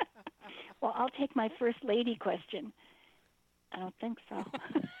 Well, I'll take my first lady question. I don't think so.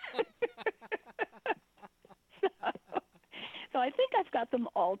 So I think I've got them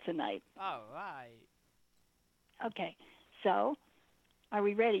all tonight. All right. Okay, so are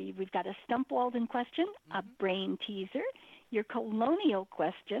we ready? We've got a Stump Walden question, a brain teaser, your colonial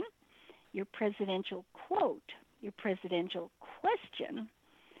question, your presidential quote, your presidential question.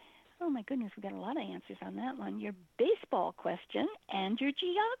 Oh, my goodness, we've got a lot of answers on that one. Your baseball question and your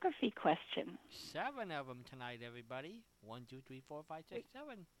geography question. 7 of them tonight, everybody. 1, 2, 3, 4, 5, 6,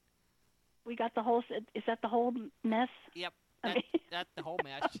 7. We got the whole, is that the whole mess? Yep, that's the whole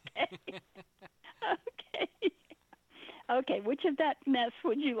mess. Okay. Okay, which of that mess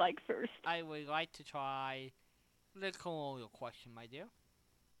would you like first? I would like to try the colonial question, my dear.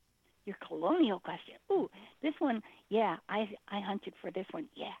 Your colonial question. Ooh, this one, yeah, I hunted for this one.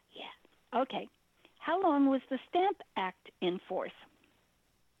 Yeah. Okay. How long was the Stamp Act in force?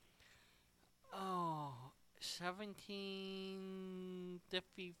 Oh,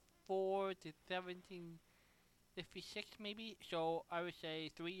 1754 to 1756 maybe. So I would say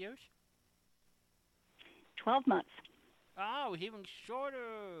 3 years. 12 months. Oh, even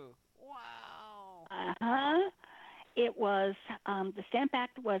shorter. Wow. Uh-huh. It was, the Stamp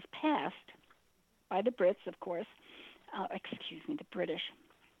Act was passed by the Brits, of course. The British.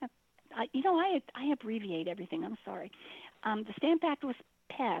 I abbreviate everything. I'm sorry. The Stamp Act was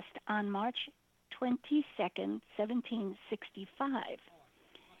passed on March 22nd, 1765.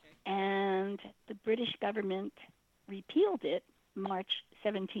 And the British government repealed it March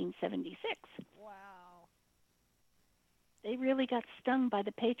 1776. Wow. They really got stung by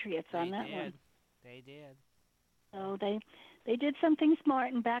the Patriots on that one. They did. So they did something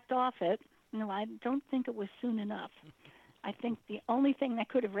smart and backed off it. No, I don't think it was soon enough. I think the only thing that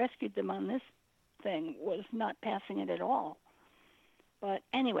could have rescued them on this thing was not passing it at all. But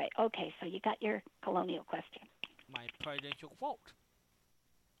anyway, okay, so you got your colonial question. My presidential quote.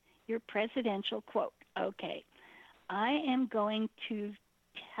 Your presidential quote. Okay. I am going to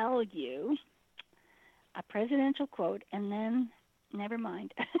tell you a presidential quote, and then Never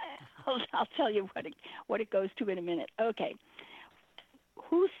mind. I'll tell you what it goes to in a minute. Okay.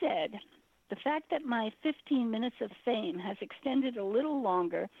 Who said the fact that my 15 minutes of fame has extended a little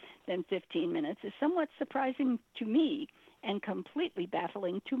longer than 15 minutes is somewhat surprising to me and completely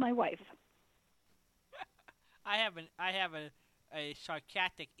baffling to my wife? I have a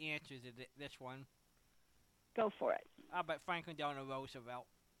sarcastic answer to this one. Go for it. How about Franklin Delano Roosevelt?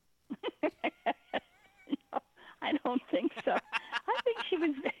 No, I don't think so. I think she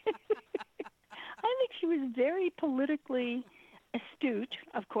was. I think she was very politically astute.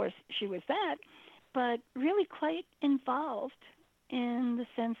 Of course, she was that, but really quite involved in the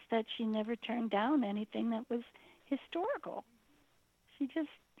sense that she never turned down anything that was historical.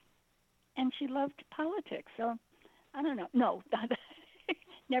 And she loved politics. So I don't know. No,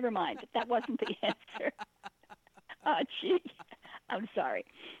 never mind. That wasn't the answer. Oh, gee. I'm sorry.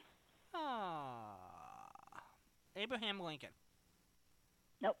 Abraham Lincoln.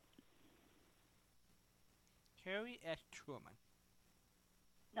 Nope. Harry S. Truman.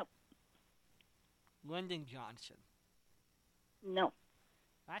 Nope. Lyndon Johnson. No.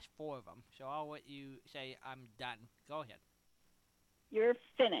 That's 4 of them, so I'll let you say I'm done. Go ahead. You're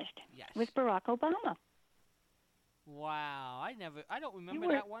finished. Yes. With Barack Obama. Wow, I don't remember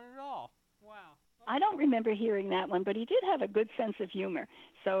that one at all. Wow. I don't remember hearing that one, but he did have a good sense of humor,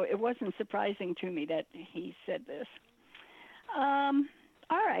 so it wasn't surprising to me that he said this. All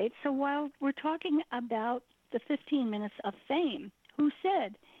right, so while we're talking about the 15 minutes of fame, who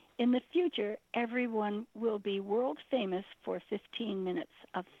said, in the future, everyone will be world famous for 15 minutes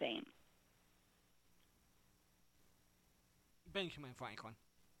of fame? Benjamin Franklin.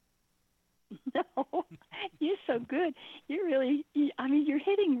 No, you're so good. You're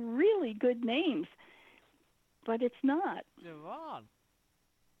hitting really good names, but it's not. You're wrong.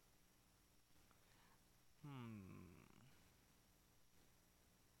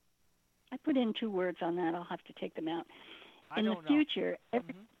 I put in 2 words on that. I'll have to take them out. In the future,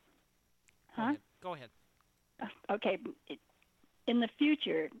 huh? Go ahead. Okay. In the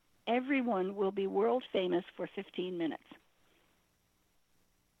future, everyone will be world famous for 15 minutes.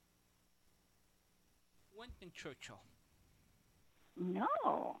 Winston Churchill.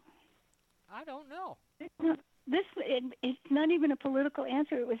 No. I don't know. It's not even a political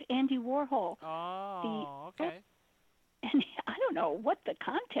answer. It was Andy Warhol. Oh, okay. And I don't know what the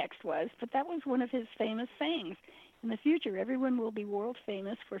context was, but that was one of his famous sayings. In the future, everyone will be world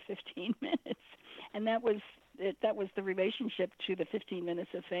famous for 15 minutes. And that was the relationship to the 15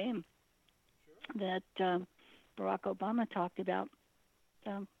 minutes of fame that Barack Obama talked about.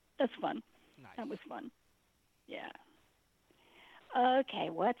 That's fun. Nice. That was fun. Yeah. Okay,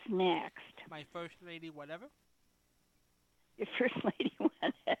 what's next? My first lady, whatever. Your first lady,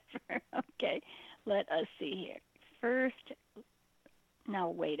 whatever. Okay, let us see here. First, now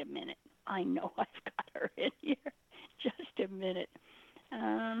wait a minute. I know I've got her in here. Just a minute.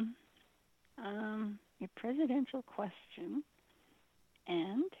 Your presidential question,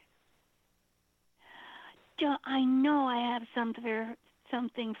 and I know I have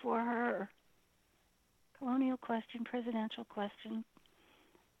something for her. Colonial question, presidential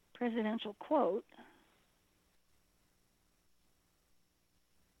quote.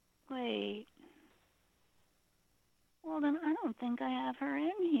 Wait. Well, then I don't think I have her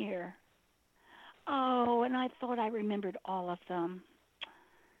in here. Oh, and I thought I remembered all of them.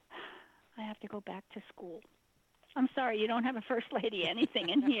 I have to go back to school. I'm sorry, you don't have a first lady anything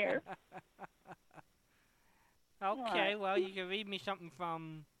in here. Okay, well, you can read me something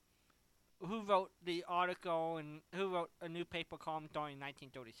from who wrote the article and who wrote a newspaper column during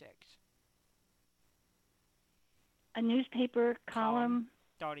 1936. A newspaper column?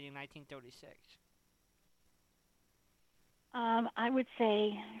 Starting in 1936. I would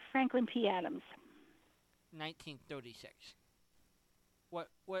say Franklin P. Adams. 1936. What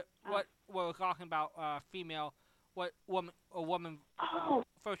we're talking about? Female. What woman? A woman. Oh.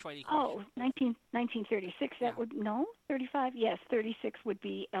 First lady. Oh, 1936. That would 35. Yes, 36 would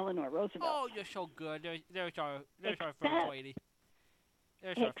be Eleanor Roosevelt. Oh, you're so good. There's our first lady.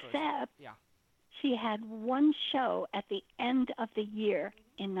 Except yeah. She had one show at the end of the year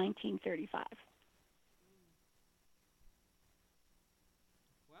in 1935.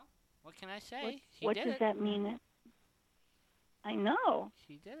 Well, what can I say? What does that mean? I know.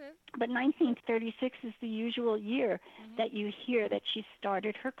 She did it. But 1936 is the usual year that you hear that she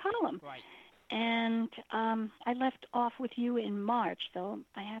started her column. Right. And I left off with you in March, so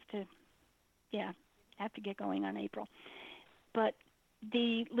I have to get going on April. But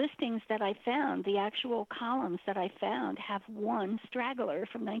the listings that I found, the actual columns that I found, have one straggler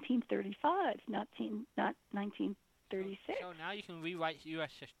from 1935, not 19. 36. So now you can rewrite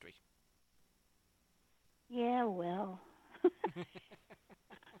U.S. history. Yeah, well.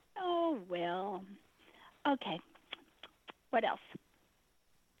 Oh, well. Okay. What else?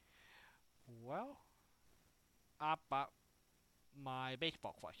 Well, about my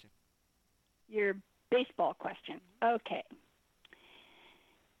baseball question. Your baseball question. Okay.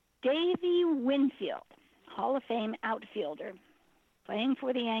 Davey Winfield, Hall of Fame outfielder, playing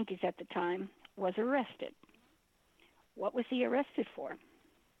for the Yankees at the time, was arrested. What was he arrested for?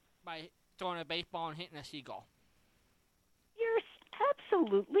 By throwing a baseball and hitting a seagull. You're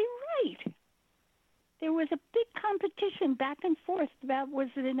absolutely right. There was a big competition back and forth about was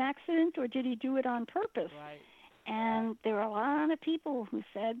it an accident or did he do it on purpose? Right. And there were a lot of people who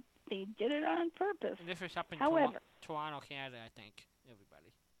said they did it on purpose. And this was up in However, Toronto, Canada, I think.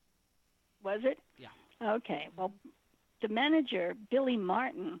 Everybody. was it? Yeah. Okay. Well, the manager, Billy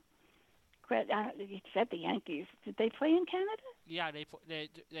Martin, he said the Yankees. Did they play in Canada? Yeah, they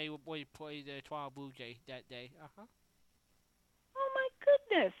played the Toronto Blue Jays that day. Oh my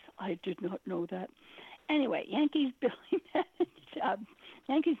goodness! I did not know that. Anyway, Yankees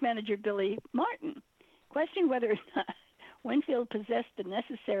manager Billy Martin questioned whether or not Winfield possessed the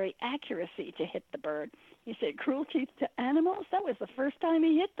necessary accuracy to hit the bird. He said cruelty to animals. That was the first time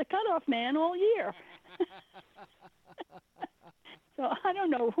he hit the cutoff man all year. So I don't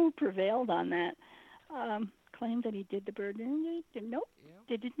know who prevailed on that. Claimed that he did the bird. Nope. Yeah.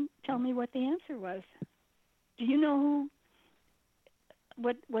 They didn't tell me what the answer was. Do you know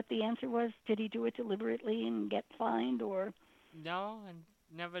what the answer was? Did he do it deliberately and get fined, or? No, I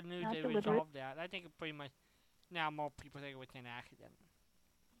never knew Not they deliberate. resolved that. I think it pretty much now more people think it was an accident.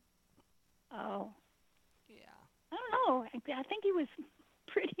 Oh, Yeah. I don't know. I think he was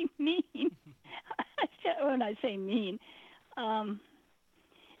pretty mean. When I say mean,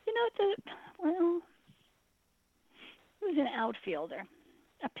 he was an outfielder.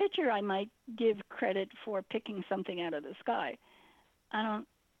 A pitcher, I might give credit for picking something out of the sky. I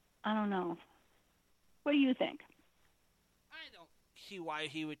don't know. What do you think? I don't see why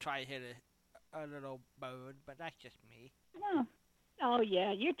he would try to hit a little bird, but that's just me. Oh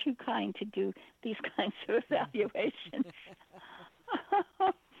yeah, you're too kind to do these kinds of evaluations.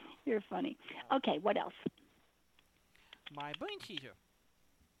 You're funny. Okay, what else? My brain teaser.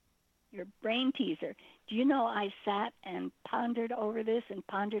 Your brain teaser. Do you know I sat and pondered over this, and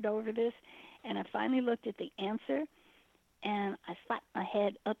I finally looked at the answer, and I slapped my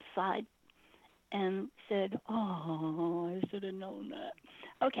head upside and said, oh, I should have known that.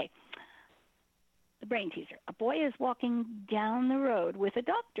 Okay, the brain teaser. A boy is walking down the road with a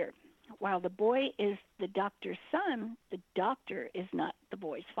doctor. While the boy is the doctor's son, the doctor is not the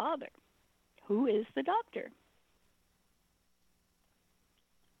boy's father. Who is the doctor?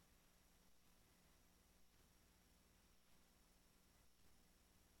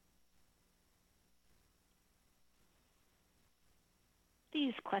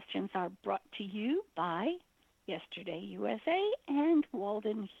 These questions are brought to you by Yesterday USA and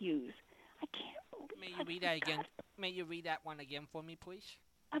Walden Hughes. I can't believe. May you read that again? May you read that one again for me, please?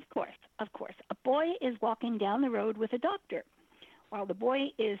 Of course. A boy is walking down the road with a doctor. While the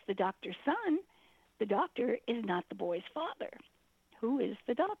boy is the doctor's son, the doctor is not the boy's father. Who is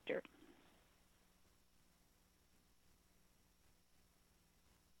the doctor?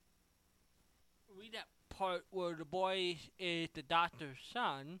 Read that part where the boy is the doctor's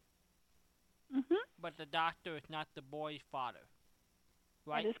son, but the doctor is not the boy's father.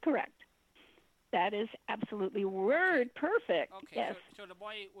 Right? That is correct. That is absolutely word perfect. Okay, Yes. so the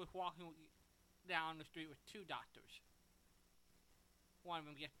boy was walking down the street with two doctors. One of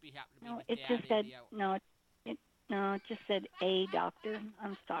them just happened to be No, his it dad just said and it just said a doctor.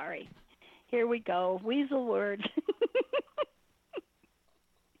 I'm sorry. Here we go. Weasel words.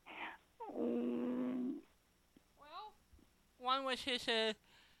 Well, one was his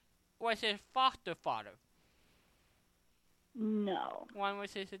foster father. No. One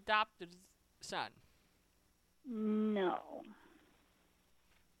was his adopted son. No.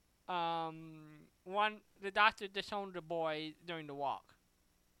 The doctor disowned the boy during the walk.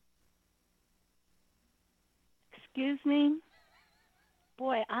 Excuse me?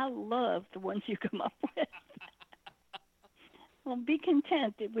 Boy, I love the ones you come up with. Well, be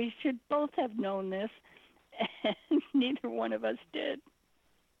content that we should both have known this, and neither one of us did.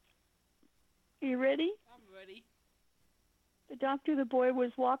 You ready? I'm ready. The doctor the boy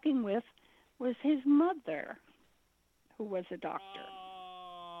was walking with was his mother, who was a doctor.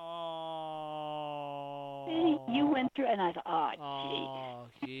 See, you went through, and I thought, oh,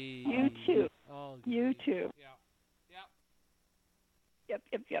 gee. You too. Oh, you too. Yeah.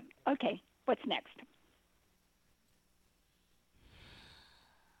 Yep. Okay, what's next?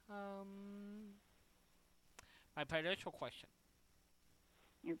 My presidential question.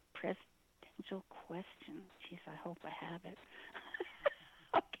 Your presidential question. Jeez, I hope I have it.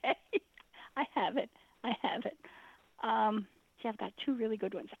 Okay. I have it. See, I've got two really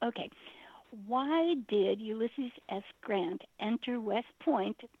good ones. Okay. Why did Ulysses S. Grant enter West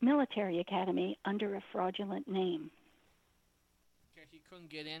Point Military Academy under a fraudulent name? Because he couldn't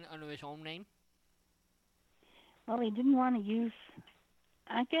get in under his own name? Well, he didn't want to use,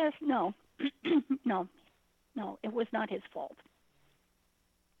 I guess, no. No, it was not his fault.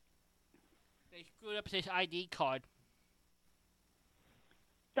 They screwed up his ID card.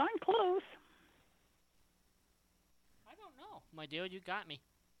 Darn close. I don't know. My dear, you got me.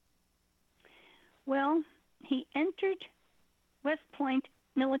 Well, he entered West Point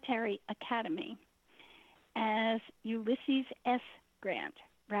Military Academy as Ulysses S. Grant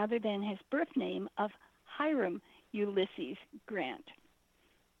rather than his birth name of Hiram Ulysses Grant.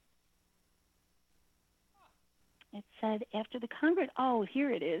 It said after the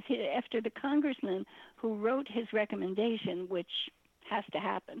here it is. After the congressman who wrote his recommendation, which has to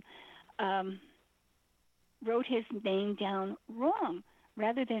happen, wrote his name down wrong.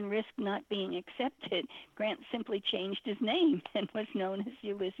 Rather than risk not being accepted, Grant simply changed his name and was known as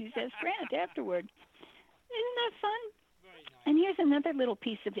Ulysses S. Grant afterward. Isn't that fun? Very nice. And here's another little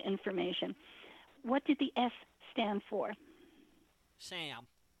piece of information. What did the S stand for? Sam.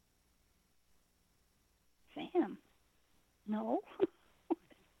 Sam. No.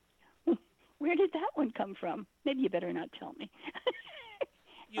 Where did that one come from? Maybe you better not tell me.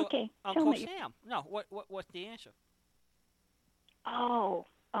 Okay, Uncle tell me. Sam. No, what's the answer? Oh,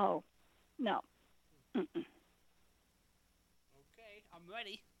 no. Mm-mm. Okay, I'm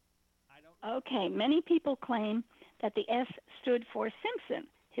ready. I don't. Okay, many people claim that the S stood for Simpson,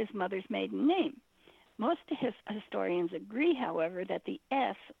 his mother's maiden name. Most historians agree, however, that the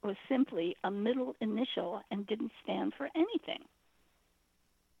S was simply a middle initial and didn't stand for anything,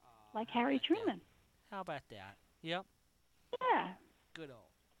 like Harry Truman. How about that? Yep. Yeah, Good old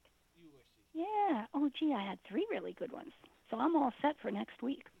Ulysses. yeah. Oh, gee, I had three really good ones. So I'm all set for next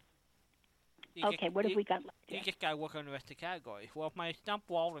week. Okay, what have we got left You here? just gotta work on the rest of the categories. Well, my stump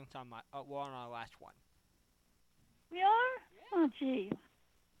Walden's on we're on our last one. We are? Oh, gee.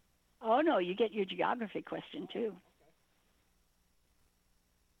 Oh, no, you get your geography question, too.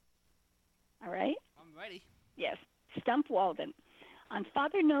 All right? I'm ready. Yes. Stump Walden. On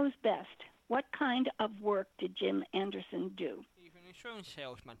Father Knows Best, what kind of work did Jim Anderson do? He's an insurance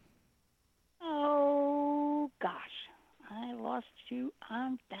salesman. Oh, gosh. I lost you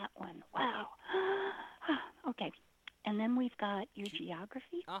on that one. Wow. Okay. And then we've got your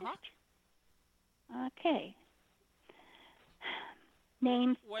geography Uh-huh. question. Okay.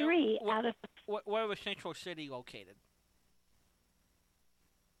 Name three out of... Where was Central City located?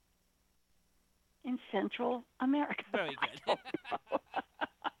 In Central America. Very I good. don't know.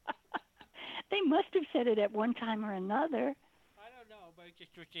 They must have said it at one time or another. I don't know, but it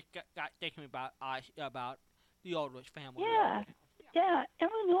just got thinking about the Aldrich family. Yeah.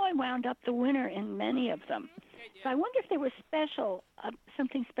 Illinois wound up the winner in many of them. So I wonder if there was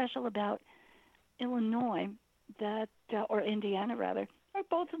something special about Illinois that, or Indiana rather, or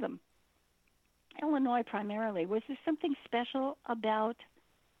both of them. Illinois primarily. Was there something special about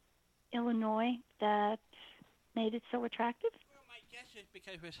Illinois that made it so attractive? Well, my guess is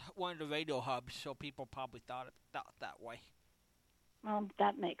because it was one of the radio hubs, so people probably thought that way. Well,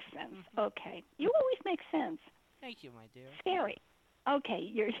 that makes sense. Okay. You always make sense. Thank you, my dear. Scary. Okay,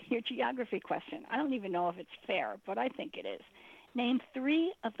 your geography question. I don't even know if it's fair, but I think it is. Name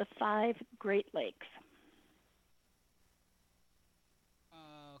three of the 5 Great Lakes.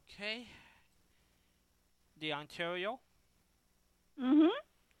 Okay. The Ontario. Mm-hmm.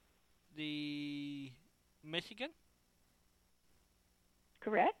 The Michigan.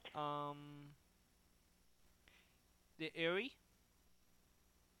 Correct. The Erie.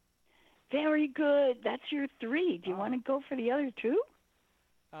 Very good. That's your 3. Do you want to go for the other 2?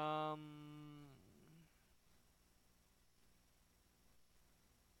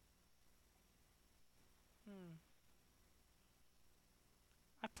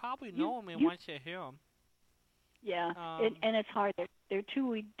 I probably know them once I hear them. Yeah, and it's hard. They're 2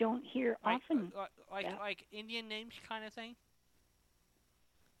 we don't hear often. Like Indian names kind of thing?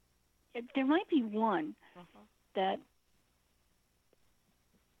 There might be one that...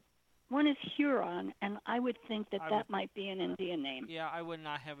 One is Huron, and I would think that might be an Indian name. Yeah, I would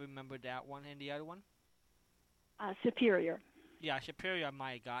not have remembered that one. And the other one? Superior. Yeah, Superior I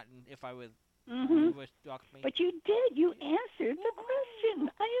might have gotten if I was... Mm-hmm. Was struck me. But you did. You answered the question.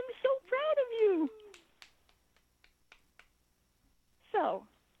 I am so proud of you. So,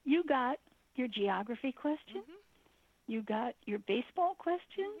 you got your geography question, You got your baseball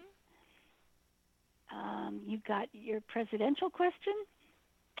question. Mm-hmm. You got your presidential question.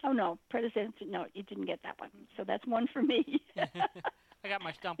 Oh no, presidential. No, you didn't get that one. So that's one for me. I got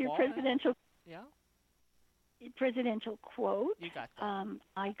my stump Your ball. presidential. Yeah. Your presidential quote. You got that.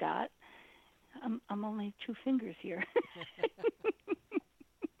 I got. I'm only 2 fingers here.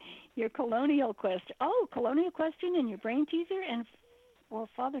 Your colonial question. Oh, colonial question and your brain teaser and well,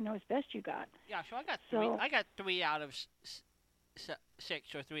 Father Knows Best you got. Yeah, so I got three. I got 3 out of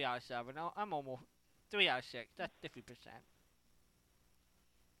 6 or 3 out of 7. I'm almost 3 out of 6. That's 50%.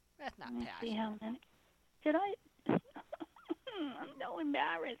 That's not Let me passing. see how many. Did I? I'm so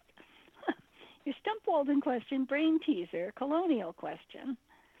embarrassed. Your Stump Walden question, brain teaser, colonial question,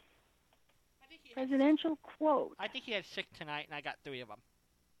 presidential quote. I think he had 6 tonight, and I got 3 of them.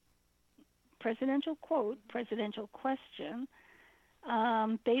 Presidential quote, presidential question,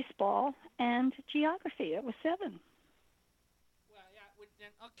 baseball, and geography. It was 7. Well,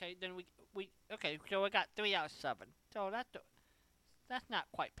 yeah. Then we okay. So I got 3 out of 7. So that's not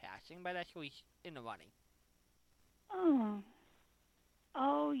quite passing, but that's at least in the running.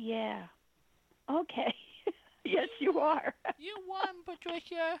 Oh yeah. Okay. Yes, you are. You won,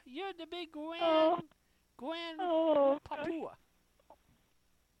 Patricia. You're the big grand Papua.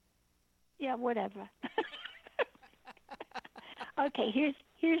 Yeah, whatever. Okay,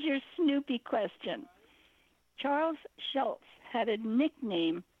 here's your Snoopy question. Charles Schultz had a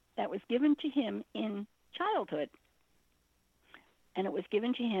nickname that was given to him in childhood, and it was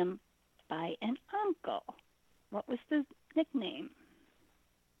given to him by an uncle. What was the nickname?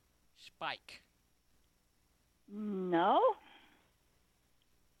 Spike. No.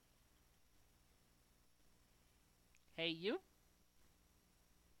 Hey, you?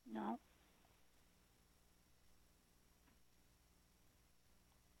 No.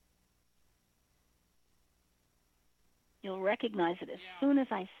 You'll recognize it as soon as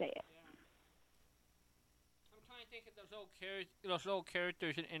I say it. Yeah. I'm trying to think of those old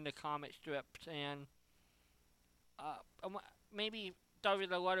characters in the comic strips, and maybe start with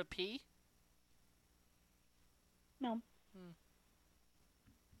the letter P. No.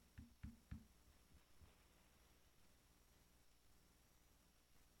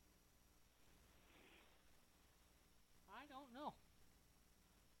 I don't know.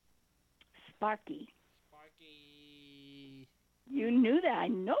 Sparky. Sparky. You knew that. I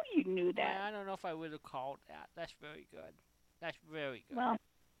know you knew that. Yeah, I don't know if I would have called that. That's very good. That's very good. Well,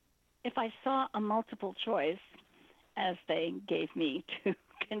 if I saw a multiple choice, as they gave me to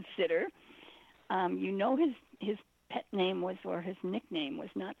consider, you know his pet name was, or his nickname was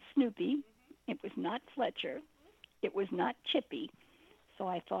not Snoopy. It was not Fletcher. It was not Chippy. So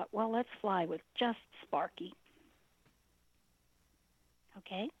I thought, well, let's fly with just Sparky.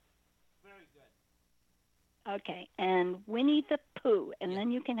 Okay? Very good. Okay, and Winnie the Pooh, and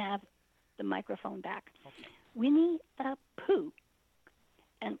then you can have the microphone back. Okay. Winnie the Pooh.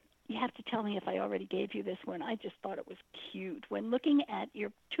 And you have to tell me if I already gave you this one. I just thought it was cute. When looking at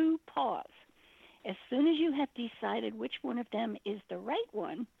your 2 paws, as soon as you have decided which one of them is the right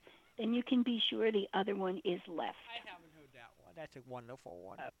one, then you can be sure the other one is left. I haven't heard that one. That's a wonderful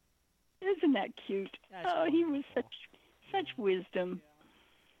one. Isn't that cute? That's he was wonderful. such wisdom.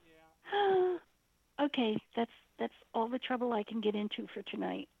 Yeah. Okay, that's all the trouble I can get into for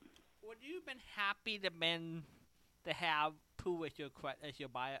tonight. Would you have been happy to have Pooh as your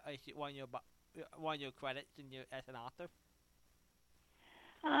one of your credits as an author?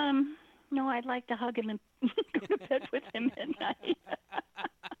 No, I'd like to hug him and go to bed with him at night.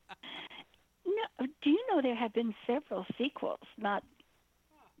 No, do you know there have been several sequels, not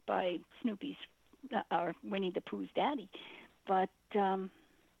by Snoopy's or Winnie the Pooh's daddy, but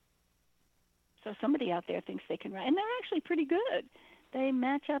so somebody out there thinks they can write, and they're actually pretty good. They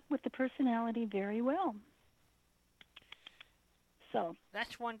match up with the personality very well. So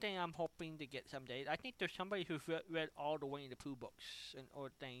that's one thing I'm hoping to get someday. I think there's somebody who's read all the Winnie the Pooh books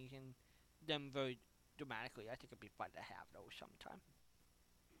or things and them very dramatically. I think it'd be fun to have those sometime.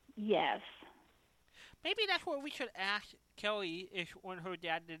 Yes. Maybe that's what we should ask Kelly is when her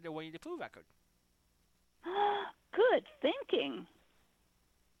dad did the Winnie the Pooh record. Good thinking.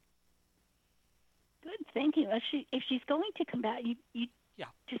 Good thinking. If she's going to come back, you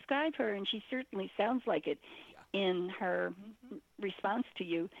describe her, and she certainly sounds like it in her response to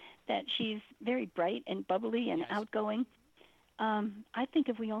you, that she's very bright and bubbly and outgoing. I think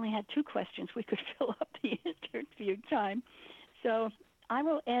if we only had 2 questions, we could fill up the interview time. So I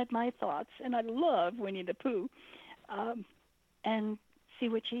will add my thoughts, and I love Winnie the Pooh, and see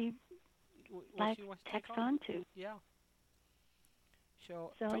what she likes text on to. Yeah.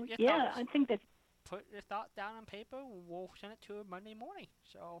 So yeah, I think that put the thought down on paper. We'll send it to her Monday morning.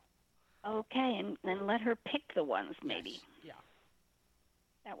 So. Okay, and then let her pick the ones, maybe. Yes. Yeah.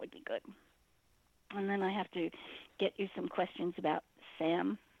 That would be good. And then I have to get you some questions about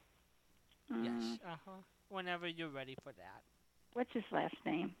Sam. Yes. Whenever you're ready for that. What's his last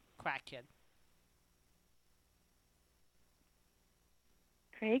name? Crackhead.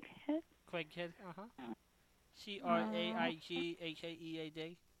 Craighead? Craighead. Oh.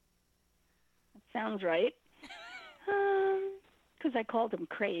 Craighead. That sounds right. Because I called him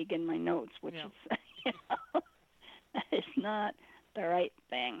Craig in my notes, which is, that is not the right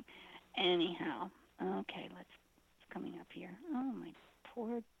thing. Anyhow, okay, it's coming up here. Oh, my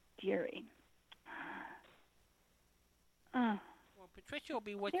poor dearie. Well, Patricia will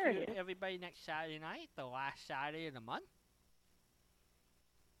be with you, everybody, next Saturday night, the last Saturday of the month.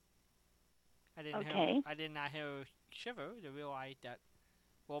 I did not hear her shiver to realize that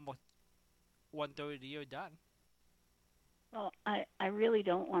we're almost 1/3 of the year done. Well, I really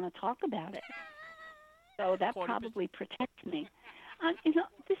don't want to talk about it. So that probably protects me.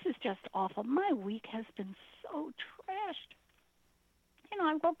 This is just awful. My week has been so trashed.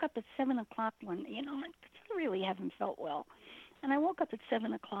 I woke up at 7 o'clock I really haven't felt well. And I woke up at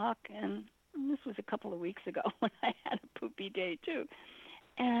 7 o'clock, and this was a couple of weeks ago when I had a poopy day, too.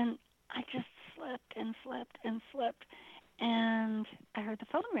 And I just slept and slept and slept. And I heard the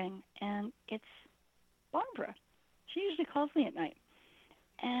phone ring, and it's Barbara. She usually calls me at night.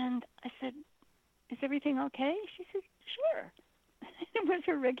 And I said, is everything okay? She said, sure. It was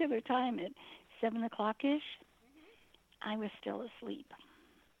her regular time at 7 o'clock-ish. I was still asleep.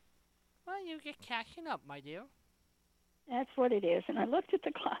 Well, you get catching up, my dear. That's what it is. And I looked at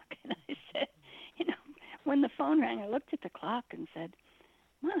the clock, and I said, when the phone rang, I looked at the clock and said,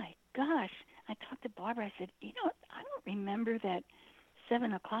 my gosh. I talked to Barbara. I said, I don't remember that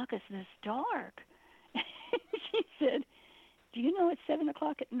 7 o'clock is this dark. She said, do you know it's 7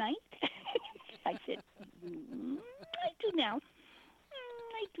 o'clock at night? I said, I do now.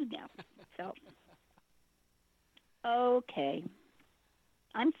 So, okay.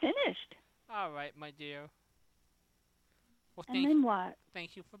 I'm finished. All right, my dear. Well, and then what?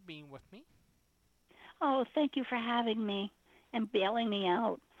 Thank you for being with me. Oh, thank you for having me and bailing me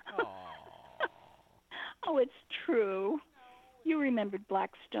out. Oh, it's true. You remembered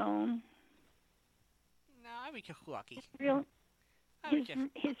Blackstone. No, I was just lucky. His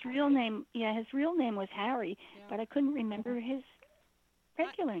real name was Harry, but I couldn't remember his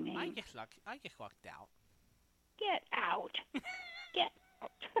regular name. I just lucked out. Get out. Get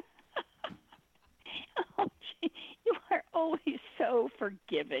out. Oh, gee, you are always so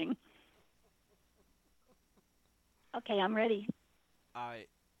forgiving. Okay, I'm ready. All right,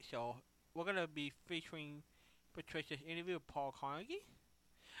 so we're going to be featuring Patricia's interview with Paul Carnegie.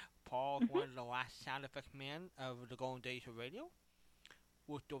 Paul is one of the last sound effects men of the golden days of radio.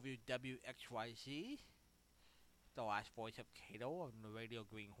 With WXYZ, the last voice of Cato on the radio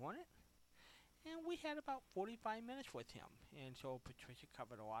Green Hornet. And we had about 45 minutes with him. And so Patricia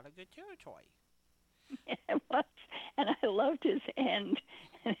covered a lot of good territory. It was, and I loved his end.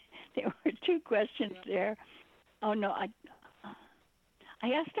 There were two questions there. Oh, no, I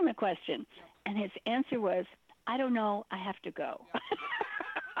asked him a question, and his answer was, I don't know, I have to go.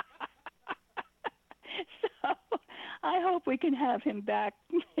 So I hope we can have him back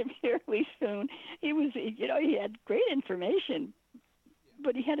fairly soon. He had great information,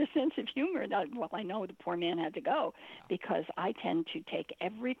 but he had a sense of humor. Well, I know the poor man had to go because I tend to take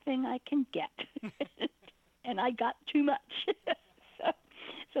everything I can get, and I got too much.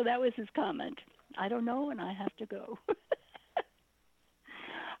 So that was his comment. I don't know, and I have to go.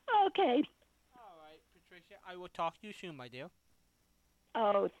 Okay. All right, Patricia. I will talk to you soon, my dear.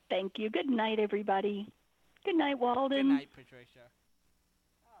 Oh, thank you. Good night, everybody. Good night, Walden. Good night, Patricia.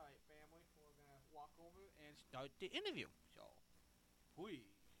 All right, family. We're going to walk over and start the interview. So,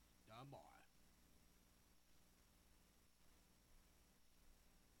 please, come on.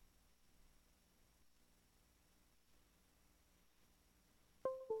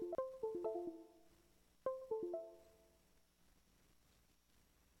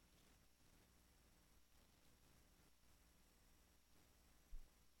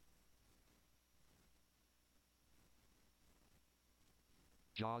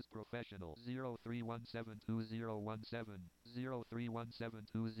 JAWS Professional 03172017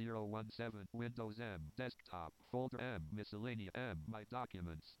 03172017 Windows M Desktop Folder M Miscellaneous M My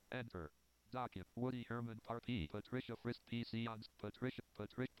Documents Enter Woody Herman Part P Patricia Frisk PC on Patricia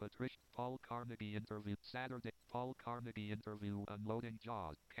Paul Carnegie interview Saturday Paul Carnegie interview unloading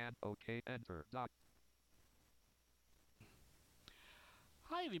JAWS Can't OK Enter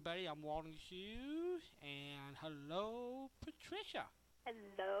Hi, everybody. I'm Walden Hughes, and hello, Patricia.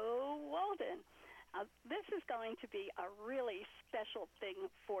 Hello, Walden. This is going to be a really special thing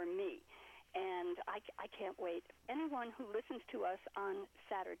for me, and I can't wait. Anyone who listens to us on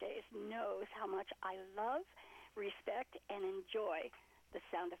Saturdays knows how much I love, respect, and enjoy the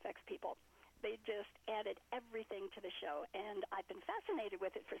sound effects people. They just added everything to the show, and I've been fascinated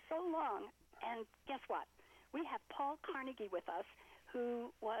with it for so long. And guess what? We have Paul Carnegie with us,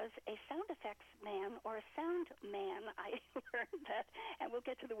 who was a sound effects man or a sound man. I learned that, and we'll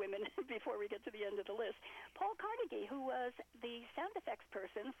get to the women before we get to the end of the list. Paul Carnegie, who was the sound effects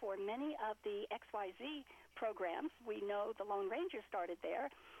person for many of the XYZ programs. We know the Lone Ranger started there,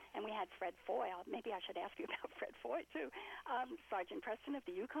 and we had Fred Foy. Maybe I should ask you about Fred Foy, too. Sergeant Preston of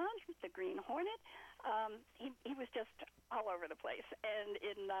the Yukon, the Green Hornet. He was just all over the place, and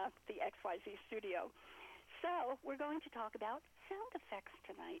in the XYZ studio. So we're going to talk about sound effects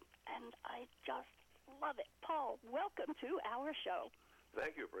tonight, and I just love it. Paul, welcome to our show.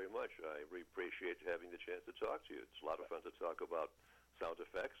 Thank you very much. I really appreciate having the chance to talk to you. It's a lot of fun to talk about sound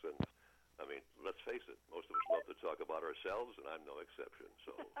effects, and, I mean, let's face it, most of us love to talk about ourselves, and I'm no exception.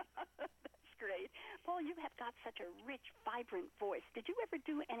 So That's great. Paul, you have got such a rich, vibrant voice. Did you ever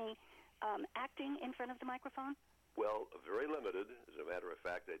do any acting in front of the microphone? Well, very limited. As a matter of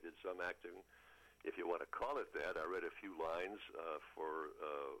fact, I did some acting, if you want to call it that. I read a few lines for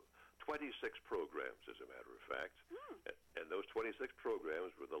 26 programs, as a matter of fact. And those 26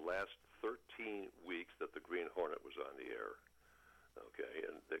 programs were the last 13 weeks that the Green Hornet was on the air. Okay,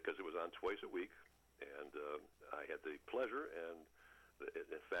 and because it was on twice a week, and I had the pleasure, and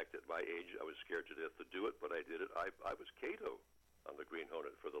in fact, at my age, I was scared to death to do it, but I did it. I was Cato on the Green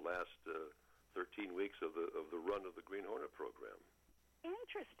Hornet for the last 13 weeks of the run of the Green Hornet program.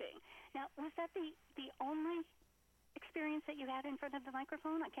 Interesting. Now, was that the only experience that you had in front of the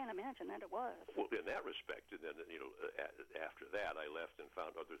microphone? I can't imagine that it was. Well, in that respect, and then, after that, I left and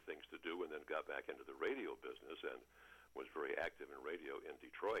found other things to do, and then got back into the radio business and was very active in radio in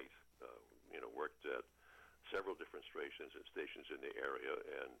Detroit. Worked at several different stations in the area,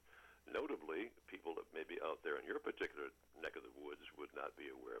 and notably, people that may be out there in your particular neck of the woods would not be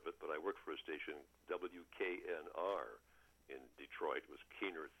aware of it, but I worked for a station, WKNR, in Detroit. Was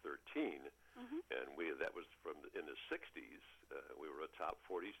Keener 13, and that was in the 60s. We were a top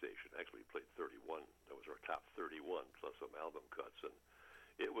 40 station. Actually, we played 31. That was our top 31 plus some album cuts, and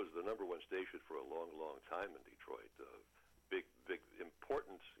it was the number one station for a long, long time in Detroit. Big,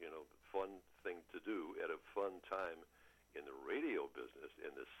 important, fun thing to do at a fun time in the radio business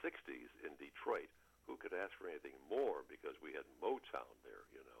in the 60s in Detroit. Who could ask for anything more, because we had Motown there,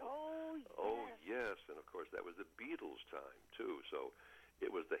 Oh, yes. Oh, yes, and of course that was the Beatles' time, too. So it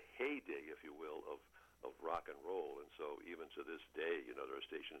was the heyday, if you will, of rock and roll. And so even to this day, there are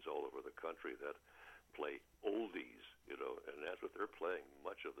stations all over the country that play oldies, and that's what they're playing,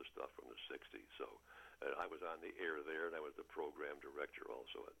 much of the stuff from the 60s. So I was on the air there, and I was the program director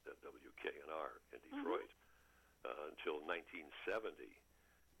also at WKNR in Detroit until 1970.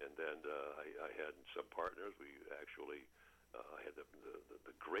 And then I had some partners. We actually had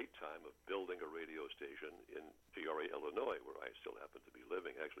the great time of building a radio station in Peoria, Illinois, where I still happen to be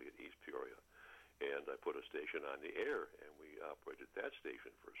living, actually in East Peoria. And I put a station on the air, and we operated that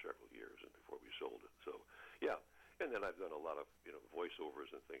station for several years and before we sold it. So, yeah. And then I've done a lot of, voiceovers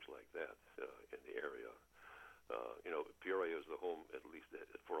and things like that in the area. Peoria is the home, at least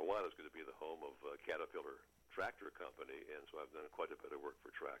for a while, it's going to be the home of Caterpillar Tractor Company, and so I've done quite a bit of work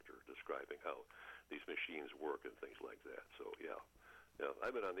for Tractor, describing how these machines work and things like that. So, yeah,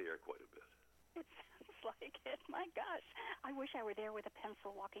 I've been on the air quite a bit. It sounds like it. My gosh. I wish I were there with a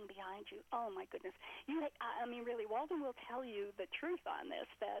pencil walking behind you. Oh, my goodness. Really, Walden will tell you the truth on this,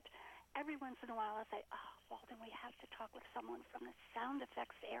 that every once in a while I say, Walden, we have to talk with someone from the sound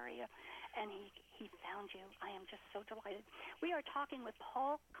effects area, and he found you. I am just so delighted. We are talking with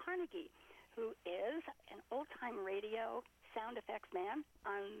Paul Carnegie, who is an old-time radio sound effects man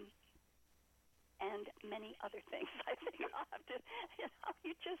and many other things. I think I'll have to,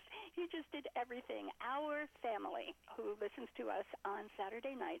 you just did everything. Our family, who listens to us on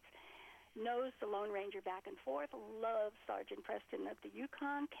Saturday nights, knows the Lone Ranger back and forth, loves Sergeant Preston of the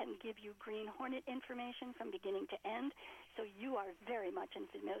Yukon, can give you Green Hornet information from beginning to end. So you are very much in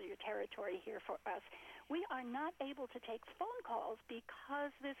familiar territory here for us. We are not able to take phone calls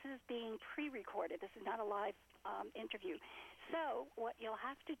because this is being pre-recorded. This is not a live interview. So what you'll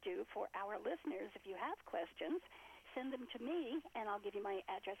have to do for our listeners, if you have questions, send them to me, and I'll give you my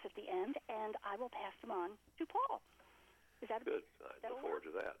address at the end, and I will pass them on to Paul. Is that good? I look forward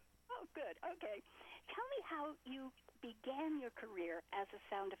to that. Oh, good. Okay. Tell me how you began your career as a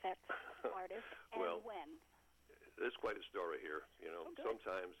sound effects artist, and Well, when? There's quite a story here. You know, Oh, good.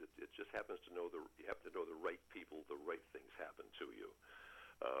 sometimes it just happens to know you have to know the right people, the right things happen to you.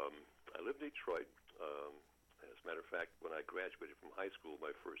 I lived in Detroit. As a matter of fact, when I graduated from high school,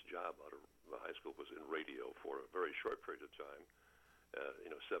 my first job out of high school was in radio for a very short period of time.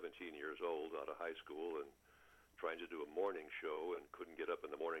 17 years old out of high school and trying to do a morning show and couldn't get up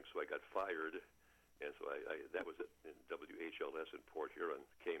in the morning, so I got fired. And so that was in WHLS in Port Huron.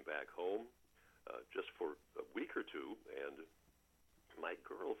 Came back home just for a week or two, and my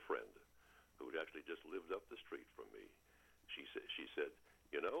girlfriend, who had actually just lived up the street from me, she said,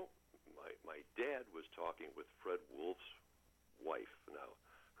 you know, my dad was talking with Fred Wolf's wife. Now,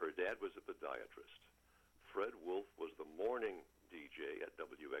 her dad was a podiatrist. Fred Wolf was the morning DJ at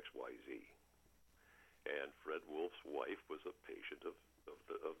WXYZ. And Fred Wolf's wife was a patient of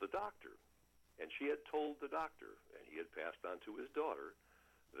the doctor. And she had told the doctor, and he had passed on to his daughter,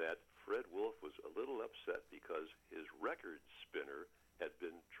 that Fred Wolf was a little upset because his record spinner had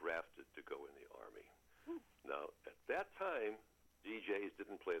been drafted to go in the Army. Now, at that time, DJs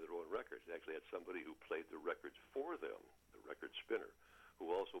didn't play their own records. They actually had somebody who played the records for them, the record spinner, who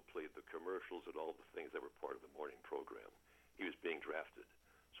also played the commercials and all the things that were part of the morning program. He was being drafted.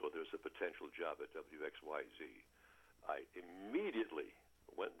 So there's a potential job at WXYZ. I immediately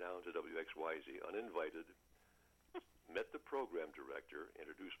went down to WXYZ uninvited, met the program director,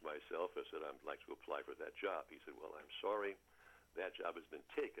 introduced myself, and said, I'd like to apply for that job. He said, well, I'm sorry. That job has been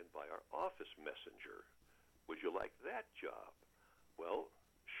taken by our office messenger. Would you like that job? Well,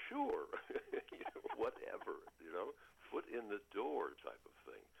 sure. Whatever, foot in the door type of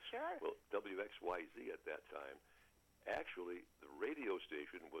thing. Sure. Well, WXYZ at that time, actually, the radio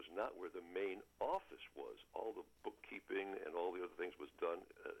station was not where the main office was. All the bookkeeping and all the other things was done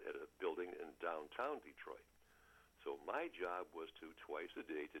at a building in downtown Detroit. So my job was to, twice a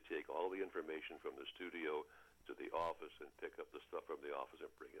day, to take all the information from the studio to the office and pick up the stuff from the office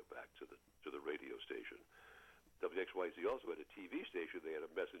and bring it back to the radio station. WXYZ also had a TV station. They had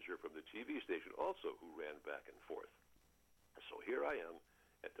a messenger from the TV station also who ran back and forth. So here I am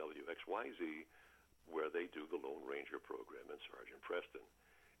at WXYZ, where they do the Lone Ranger program and Sergeant Preston.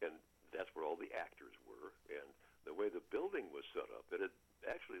 And that's where all the actors were. And the way the building was set up, the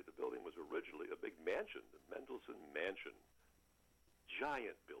building was originally a big mansion, the Mendelsohn Mansion.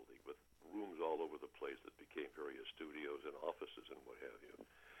 Giant building with rooms all over the place that became various studios and offices and what have you.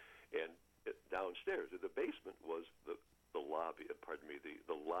 And downstairs, in the basement, was the lobby,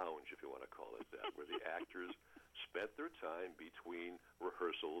 the lounge, if you want to call it that, where the actors spent their time between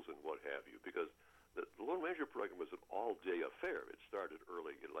rehearsals and what have you, because the Lone Ranger program was an all-day affair. It started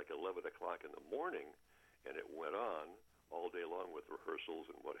early, at like 11 o'clock in the morning, and it went on all day long with rehearsals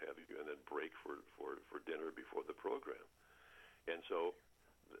and what have you, and then break for dinner before the program. And so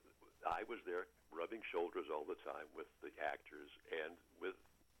I was there rubbing shoulders all the time with the actors and with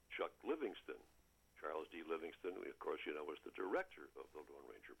Chuck Livingston. Charles D. Livingston, of course, was the director of the Lone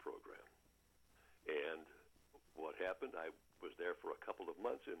Ranger program. And what happened, I was there for a couple of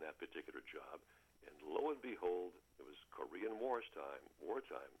months in that particular job, and lo and behold, it was Korean wartime.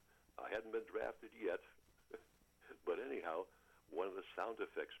 I hadn't been drafted yet, but anyhow, one of the sound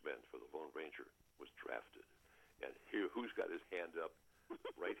effects men for the Lone Ranger was drafted. And here, who's got his hand up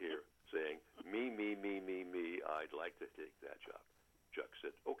right here saying, me, I'd like to take that job. Chuck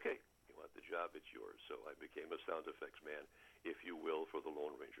said, okay, you want the job, it's yours. So I became a sound effects man, if you will, for the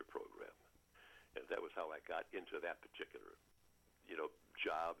Lone Ranger program. And that was how I got into that particular,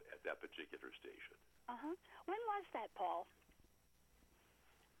 job at that particular station. Uh-huh. When was that, Paul?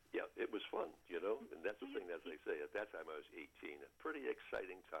 Yeah, it was fun, and that's the thing, as I say, at that time I was 18, a pretty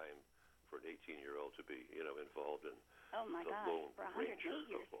exciting time for an 18-year-old to be, involved in oh my the gosh, Lone for 108 Ranger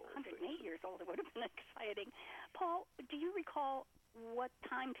years, of all 108 things. years old, it would have been exciting. Paul, do you recall what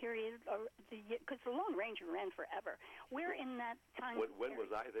time period, or because the Lone Ranger ran forever, where in that time When period?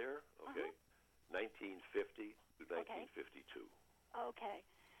 was I there? Okay, 1950 to 1952. Okay.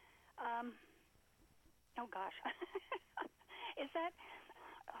 Oh gosh. Is that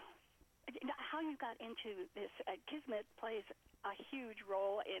how you got into this? Kismet plays a huge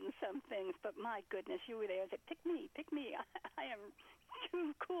role in some things, but my goodness, you were there. Said, pick me. I am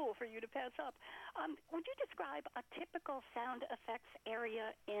too cool for you to pass up. Would you describe a typical sound effects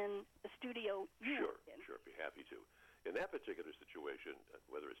area in the studio you worked in? Sure, be happy to. In that particular situation,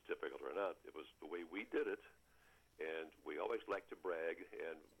 whether it's typical or not, it was the way we did it, and we always liked to brag,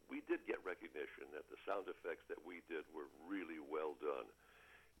 and we did get recognition that the sound effects that we did were really well done.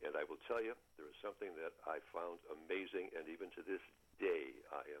 And I will tell you, there is something that I found amazing, and even to this day,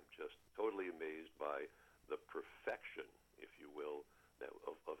 I am just totally amazed by the perfection, if you will,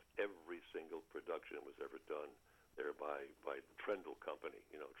 of every single production that was ever done there by the Trendle Company,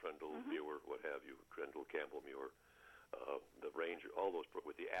 Trendle, Muir, what have you, Trendle, Campbell, Muir, the Ranger, all those,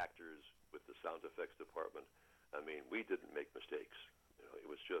 with the actors, with the sound effects department. I mean, we didn't make mistakes. It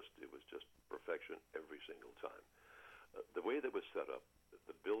was just perfection every single time. The way that was set up,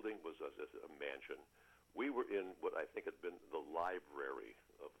 the building was as a mansion. We were in what I think had been the library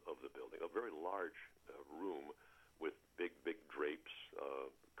of the building, a very large room with big drapes,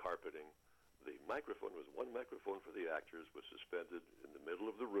 carpeting. The microphone was one microphone for the actors, was suspended in the middle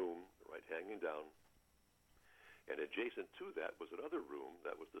of the room, right hanging down. And adjacent to that was another room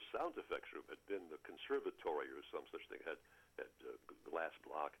that was the sound effects room. Had been the conservatory or some such thing, had glass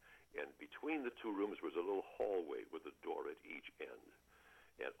block. And between the two rooms was a little hallway with a door at each end.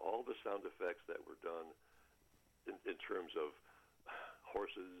 And all the sound effects that were done in terms of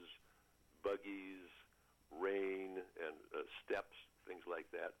horses, buggies, rain, and steps, things like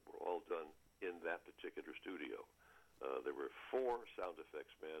that, were all done in that particular studio. There were 4 sound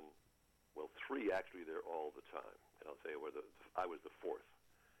effects men, well, 3 actually there all the time. And I'll tell you I was the 4th.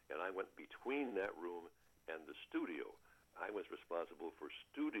 And I went between that room and the studio. I was responsible for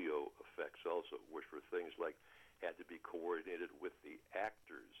studio effects also, which were things like had to be coordinated with the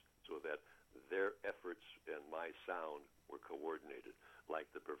actors so that their efforts and my sound were coordinated. Like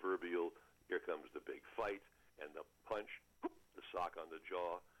the proverbial, here comes the big fight, and the punch, whoop, the sock on the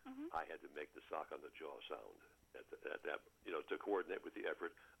jaw. I had to make the sock on the jaw sound at that, to coordinate with the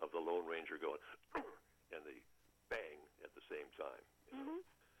effort of the Lone Ranger going and the bang at the same time.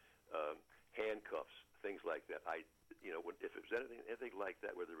 Handcuffs, things like that. If it was anything like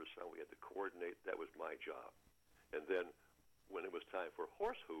that where there was sound we had to coordinate, that was my job. And then when it was time for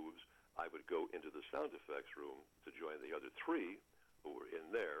horse hooves, I would go into the sound effects room to join the other 3 who were in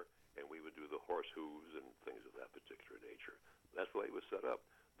there, and we would do the horse hooves and things of that particular nature. That's the way it was set up.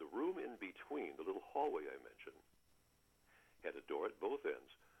 The room in between, the little hallway I mentioned, had a door at both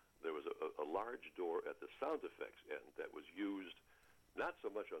ends. There was a large door at the sound effects end that was used not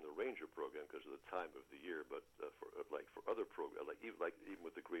so much on the Ranger program because of the time of the year, but for other programs, like even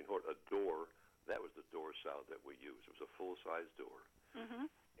with the Green Hornet, a door, that was the door sound that we used. It was a full-size door.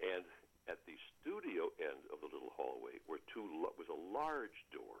 And at the studio end of the little hallway was a large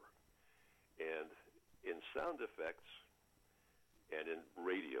door. And in sound effects and in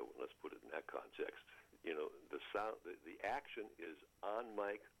radio, let's put it in that context, the sound, the action is on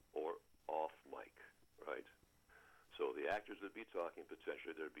mic or off mic, right? So the actors would be talking,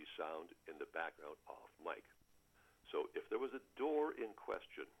 potentially there'd be sound in the background off mic. So if there was a door in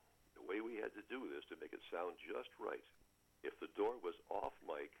question, the way we had to do this to make it sound just right, if the door was off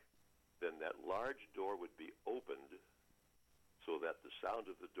mic, then that large door would be opened so that the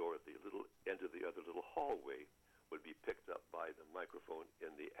sound of the door at the little end of the other little hallway would be picked up by the microphone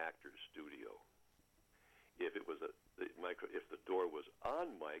in the actor's studio. If it was if the door was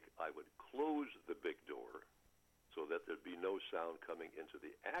on mic, I would close the big door so that there'd be no sound coming into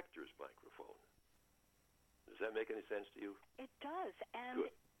the actor's microphone. Does that make any sense to you? It does, and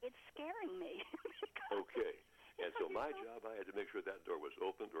Good. It's scaring me. Okay. And so my job, I had to make sure that door was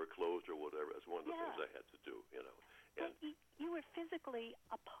opened or closed or whatever. That's one of the things I had to do, And but you were physically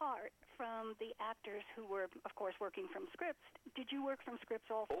apart from the actors who were, of course, working from scripts. Did you work from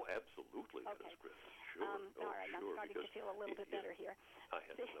scripts also? Oh, absolutely. Okay. At a script. Sure. All right, sure, I'm starting to feel a little bit better here. I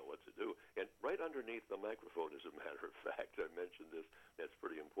had to know what to do. And right underneath the microphone, as a matter of fact, I mentioned this, that's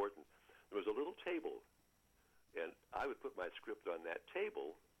pretty important, there was a little table, and I would put my script on that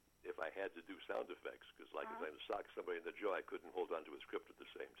table if I had to do sound effects, because if I sock somebody in the jaw, I couldn't hold on to a script at the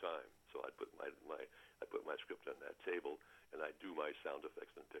same time. So I'd put my script on that table, and I'd do my sound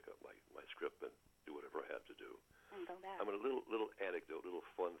effects and pick up my script and do whatever I had to do. I'm a little anecdote, little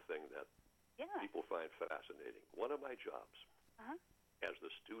fun thing that people find fascinating. One of my jobs as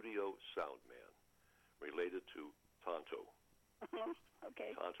the studio sound man related to Tonto.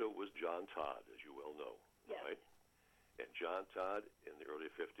 Okay. Tonto was John Todd, as you well know, right? And John Todd, in the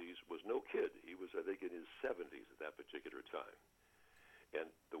early 50s, was no kid. He was, I think, in his 70s at that particular time. And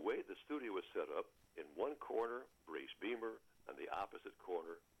the way the studio was set up, in one corner, Brace Beamer, and the opposite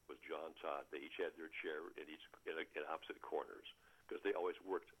corner was John Todd. They each had their chair in opposite corners because they always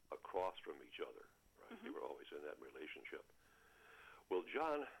worked across from each other. Right? They were always in that relationship. Well,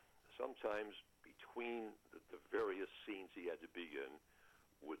 John, sometimes between the various scenes he had to be in,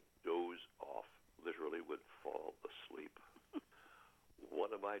 would doze off, literally would fall asleep. One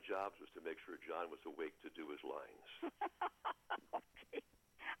of my jobs was to make sure John was awake to do his lines.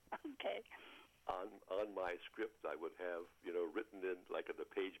 Okay. On my script, I would have, written in, like on the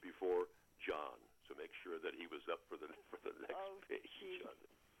page before, John. to make sure that he was up for the next page. Geez.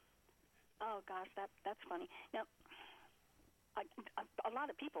 Oh gosh, that's funny. Now, a lot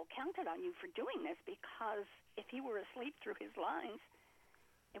of people counted on you for doing this because if he were asleep through his lines,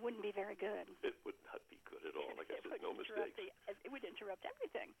 it wouldn't be very good. It would not be good at all. Like I said, no mistakes. It would interrupt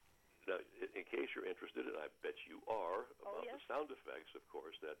everything. Now, in case you're interested, and I bet you are, about yes? the sound effects, of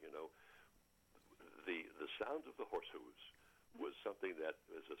course, that, the sound of the horse hooves was something that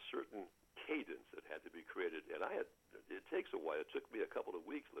was a certain cadence that had to be created. And it takes a while. It took me a couple of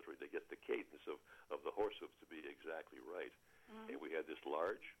weeks, literally, to get the cadence of the horse hooves to be exactly right. And we had this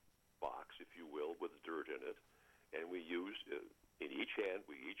large box, if you will, with dirt in it. And we used, in each hand,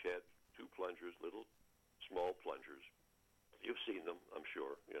 we each had two plungers, little small plungers. You've seen them, I'm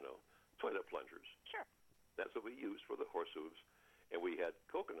sure, toilet plungers. Sure. That's what we used for the horse hooves. And we had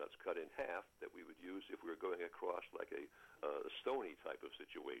coconuts cut in half that we would use if we were going across like a stony type of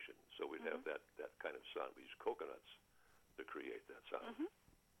situation. So we'd have that kind of sound. We used coconuts to create that sound.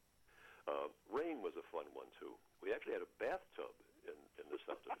 Rain was a fun one, too. We actually had a bathtub in the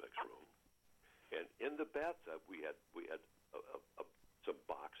sound effects room. And in the bathtub, we had some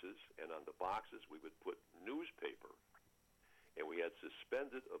boxes, and on the boxes we would put newspaper. And we had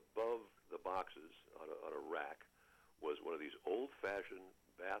suspended above the boxes on a rack was one of these old-fashioned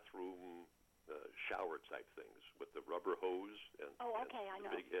bathroom shower type things with the rubber hose and, I the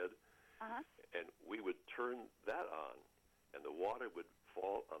know. big head. And we would turn that on, and the water would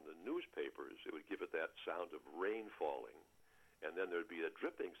fall on the newspapers. It would give it that sound of rain falling. And then there'd be a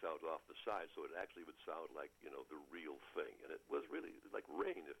dripping sound off the side, so it actually would sound like, the real thing. And it was really like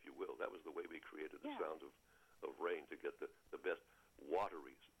rain, if you will. That was the way we created the sound of rain to get the best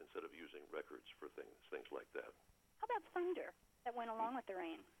watery instead of using records for things like that. How about thunder that went along with the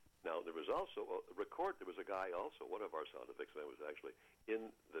rain? Now, there was also there was a guy also, one of our sound effects men was actually in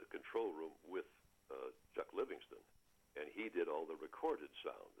the control room with Chuck Livingston, and he did all the recorded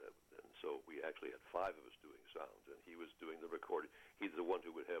sound. And so we actually had 5 of us doing sound, and he was doing the recording. He's the one who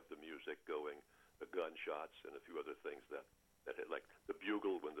would have the music going, the gunshots, and a few other things that had, like the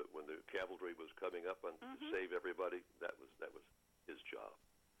bugle when the cavalry was coming up to save everybody. That was his job.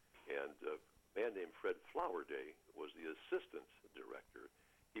 And a man named Fred Flowerday was the assistant director.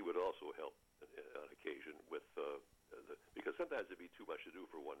 He would also help on occasion with because sometimes it'd be too much to do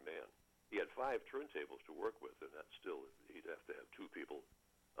for one man. He had 5 turntables to work with, and that's still, he'd have to have 2 people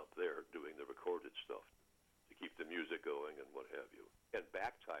up there doing the recorded stuff to keep the music going and what have you. And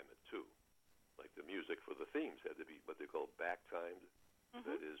back-time it, too. Like the music for the themes had to be what they call back-timed.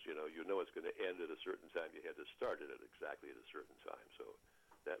 That is, it's going to end at a certain time. You had to start it at exactly at a certain time. So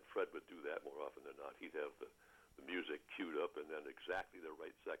that Fred would do that more often than not. He'd have the music queued up, and then exactly the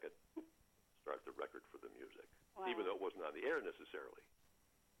right second, start the record for the music, even though it wasn't on the air necessarily.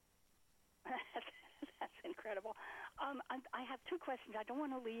 That's incredible. I have 2 questions. I don't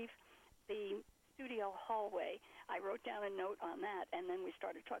want to leave the studio hallway. I wrote down a note on that, and then we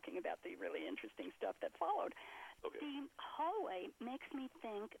started talking about the really interesting stuff that followed. Okay. The hallway makes me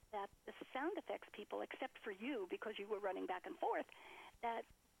think that the sound effects people, except for you, because you were running back and forth, that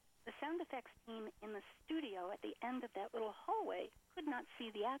the sound effects team in the studio at the end of that little hallway could not see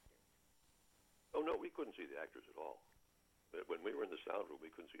the actors. Oh, no, we couldn't see the actors at all. When we were in the sound room,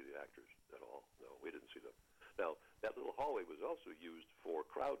 we couldn't see the actors at all. No, we didn't see them. Now, that little hallway was also used for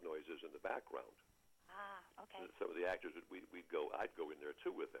crowd noises in the background. Okay. Some of the actors, I'd go in there, too,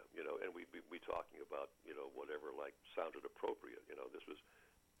 with them, and we'd be talking about, whatever, like, sounded appropriate. This was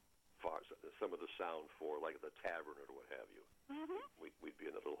some of the sound for, like, the tavern or what have you. We'd be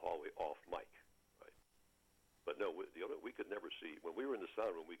in the little hallway off mic, right? But no, we could never see, when we were in the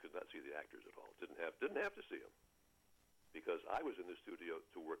sound room, we could not see the actors at all. Didn't have to see them, because I was in the studio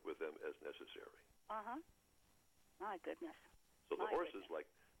to work with them as necessary. My goodness. So the horses, like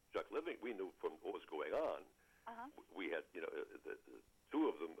Chuck Living, we knew from what was going on. We had, the 2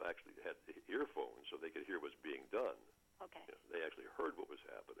 of them actually had earphones so they could hear what's being done. Okay. They actually heard what was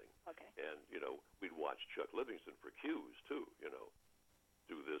happening. Okay. And, we'd watch Chuck Livingston for cues, too,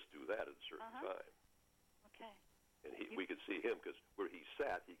 do this, do that at a certain time. Okay. And we could see him, because where he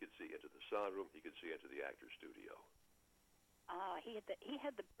sat, he could see into the sound room, he could see into the actor's studio. He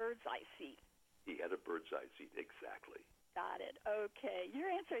had the bird's eye seat. He had a bird's eye seat, exactly. Got it. Okay.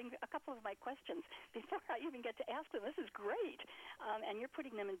 You're answering a couple of my questions before I even get to ask them. This is great. And you're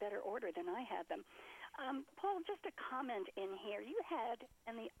putting them in better order than I had them. Paul, just a comment in here. You had,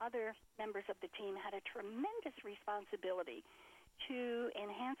 and the other members of the team had a tremendous responsibility to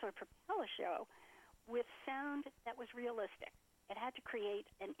enhance or propel a show with sound that was realistic. It had to create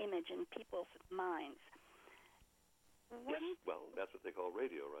an image in people's minds. Yes, well, that's what they call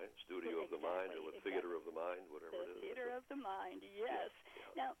radio, right? Studio of the mind, or theater of the mind, whatever it is. Theater of the mind, yes.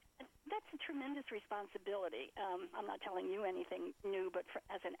 Yeah. Now, that's a tremendous responsibility. I'm not telling you anything new, but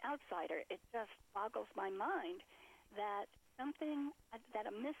as an outsider, it just boggles my mind that a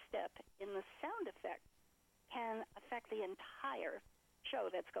misstep in the sound effect can affect the entire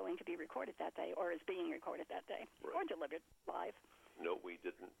show that's going to be recorded that day or is being recorded that day or delivered live. No, we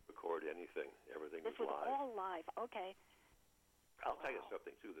didn't record anything. Everything was live. This was all live. Okay. I'll tell you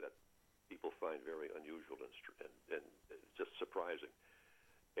something, too, that people find very unusual and just surprising.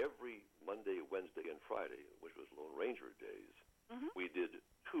 Every Monday, Wednesday, and Friday, which was Lone Ranger days, we did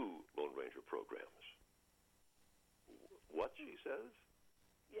 2 Lone Ranger programs. What, she says?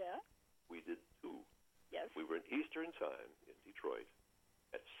 Yeah. We did 2. Yes. We were in Eastern Time in Detroit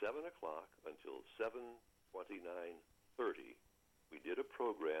at 7 o'clock until 7:29:30. We did a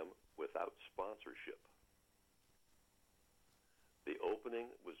program without sponsorship. The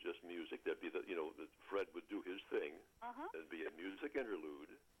opening was just music. There'd be Fred would do his thing. There'd be a music interlude,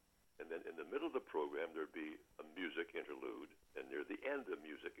 and then in the middle of the program there'd be a music interlude, and near the end a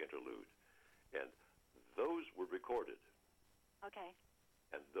music interlude, and those were recorded. Okay.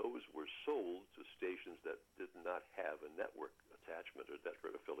 And those were sold to stations that did not have a network attachment or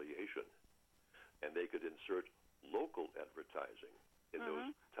network affiliation, and they could insert local advertising in those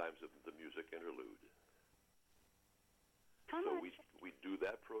times of the music interlude. So we'd do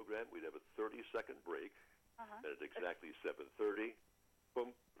that program. We'd have a 30-second break, and at exactly 7:30,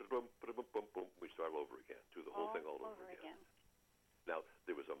 boom, boom, boom, boom, boom, we start over again, do the whole thing all over again. Now,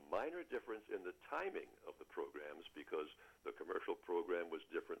 there was a minor difference in the timing of the programs because the commercial program was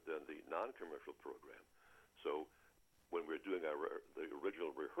different than the non-commercial program. So when we're doing the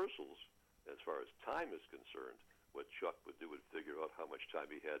original rehearsals, as far as time is concerned, what Chuck would do would figure out how much time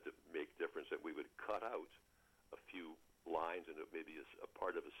he had to make difference, and we would cut out a few lines and maybe a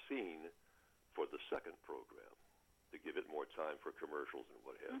part of a scene for the second program to give it more time for commercials and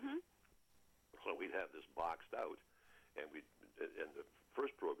what have you. So we'd have this boxed out, and in the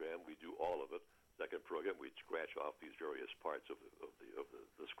first program we'd do all of it. Second program we'd scratch off these various parts of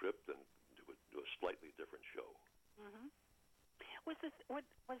the script and do a slightly different show. Was the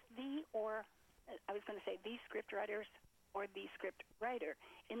script writers or the script writer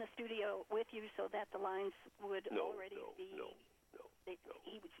in the studio with you so that the lines would already be? No.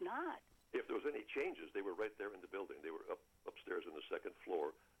 He was not. If there was any changes, they were right there in the building. They were upstairs on the second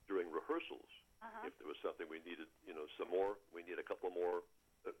floor during rehearsals. If there was something we needed, some more, we need a couple more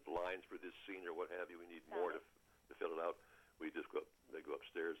lines for this scene or what have you, we need more to fill it out. We just they go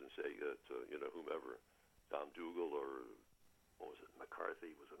upstairs and say to whomever, Tom Dougal or what was it,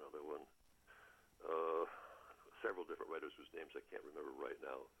 McCarthy was another one. Several different writers whose names I can't remember right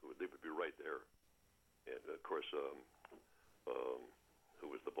now. They would be right there. And, of course, who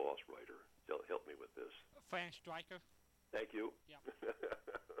was the boss writer? Help me with this. Frank Stryker. Thank you. Yeah.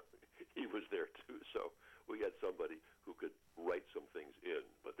 He was there, too. So we had somebody who could write some things in,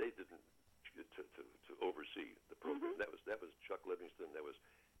 but they didn't to oversee the program. That was Chuck Livingston. That was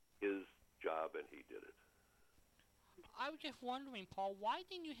his job, and he did it. I was just wondering, Paul, why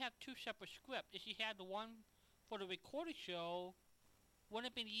didn't you have 2 separate scripts? If you had the one for the recorded show, wouldn't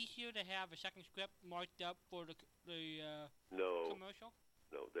it have been easier to have a second script marked up for the commercial?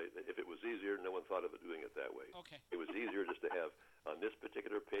 No, if it was easier, no one thought of it doing it that way. Okay. It was easier just to have, on this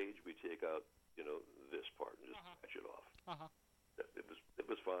particular page, we take out, this part and just patch it off. It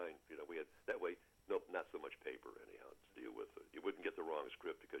was fine. We had, that way, not so much paper, anyhow, to deal with. You wouldn't get the wrong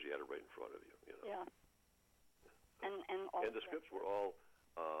script because you had it right in front of you, Yeah. And the scripts were all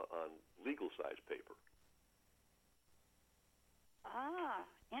on legal-size paper.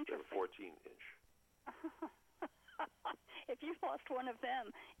 Interesting. They were 14-inch. If you lost one of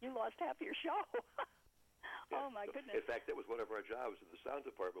them, you lost half your show. Oh, my goodness. In fact, that was one of our jobs in the sound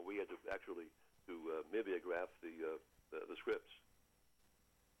department. We had to actually mimeograph the scripts.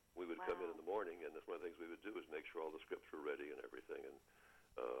 We would come in the morning, and that's one of the things we would do is make sure all the scripts were ready and everything. And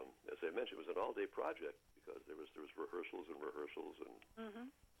as I mentioned, it was an all-day project because there was rehearsals and rehearsals and.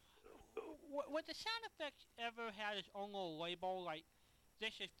 Would the sound effects ever had its own little label, like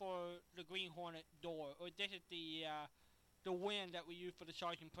this is for the Green Hornet door, or this is the wind that we use for the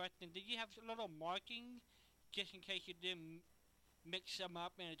Sergeant Preston? Did you have little markings just in case you didn't mix them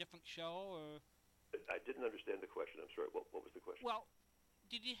up in a different show, or? I didn't understand the question. I'm sorry. What was the question? Well,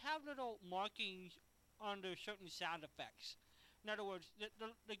 did you have little markings under certain sound effects? In other words,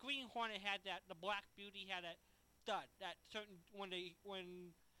 the Green Hornet had that. The Black Beauty had that thud. That certain when they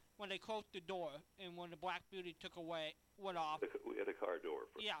closed the door and when the Black Beauty went off. We had a car door.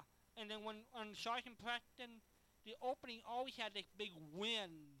 Yeah, and then when on Sergeant Preston, the opening always had this big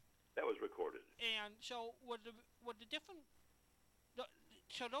wind. That was recorded. And so with the different, the,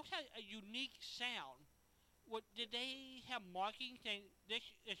 so those had a unique sound. Did they have markings saying this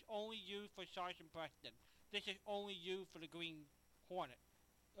is only used for Sergeant Preston? This is only used for the Green Hornet?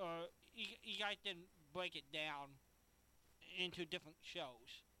 Or you guys didn't break it down into different shows?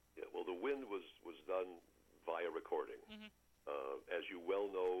 Yeah, well, the wind was done via recording. Mm-hmm. As you well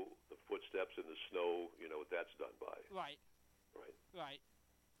know, the footsteps in the snow, you know what that's done by. Right. Right. Right.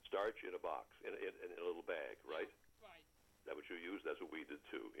 Starch in a box, in a little bag, right? Right. Is that what you use? That's what we did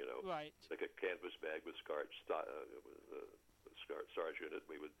too, you know. Right. It's like a canvas bag with starch in it.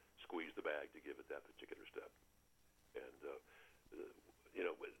 We would squeeze the bag to give it that particular step. And, you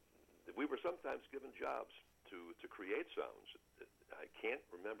know, we were sometimes given jobs to create sounds. I can't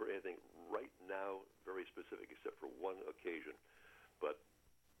remember anything right now very specific except for one occasion. But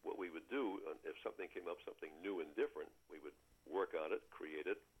what we would do, if something came up, something new and different, we would work on it, create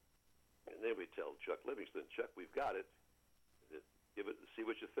it, and then we'd tell Chuck Livingston, Chuck, we've got it. Give it, see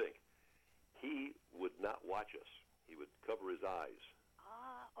what you think. He would not watch us. He would cover his eyes.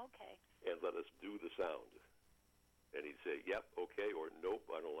 Okay. And let us do the sound. And he'd say, yep, okay, or nope,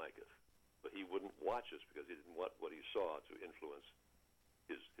 I don't like it. But he wouldn't watch us because he didn't want what he saw to influence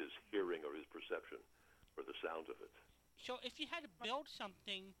his hearing or his perception or the sound of it. So if you had to build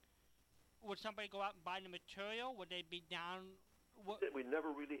something, would somebody go out and buy the material? Would they be down? We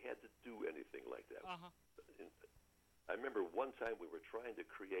never really had to do anything like that. Uh-huh. I remember one time we were trying to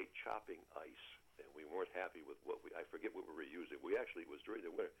create chopping ice, and we weren't happy with I forget what we were using. It was during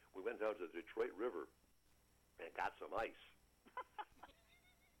the winter. We went down to the Detroit River and got some ice.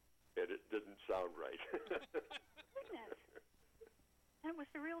 And it didn't sound right. Goodness. That was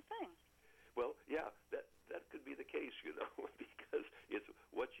the real thing. Well, yeah, that could be the case, you know, because it's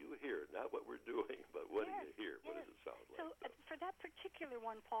what you hear, not what we're doing, but what do you hear? What does it sound like? So for that particular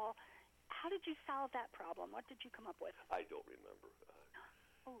one, Paul, how did you solve that problem? What did you come up with? I don't remember.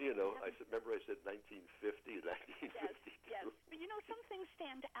 You know, I said 1950, 1952. Yes. But you know, some things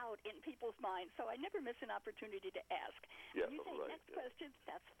stand out in people's minds, so I never miss an opportunity to ask. Yeah, when you say right, next question,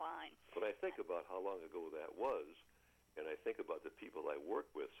 that's fine. When I think about how long ago that was, and I think about the people I work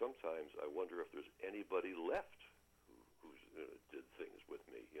with, sometimes I wonder if there's anybody left who did things with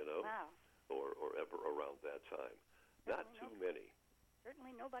me, you know, wow. or ever around that time. Not too many.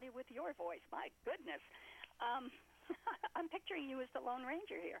 Certainly nobody with your voice. My goodness. I'm picturing you as the Lone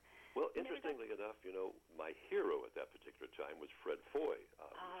Ranger here. Well, interestingly enough, you know, my hero at that particular time was Fred Foy,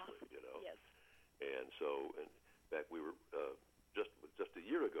 obviously, you know. Yes. And so, in fact, we were just a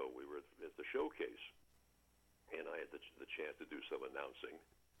year ago, we were at the showcase, and I had the chance to do some announcing,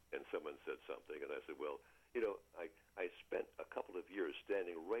 and someone said something, and I said, well, you know, I spent a couple of years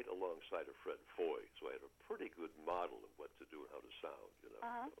standing right alongside of Fred Foy, so I had a pretty good model of what to do and how to sound, you know.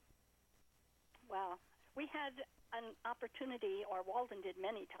 Well, we had an opportunity, or Walden did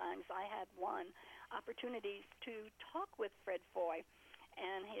many times, I had one, opportunities to talk with Fred Foy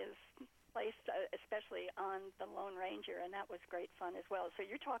and his place, especially on the Lone Ranger, and that was great fun as well. So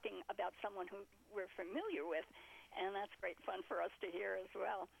you're talking about someone who we're familiar with, and that's great fun for us to hear as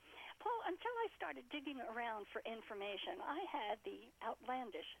well. Paul, until I started digging around for information, I had the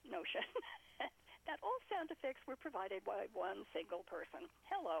outlandish notion that all sound effects were provided by one single person.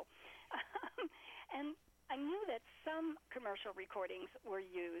 Hello. And I knew that some commercial recordings were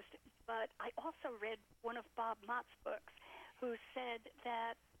used, but I also read one of Bob Mott's books who said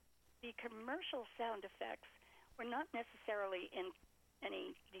that the commercial sound effects were not necessarily in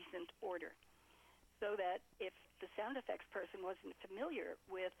any decent order. So that if the sound effects person wasn't familiar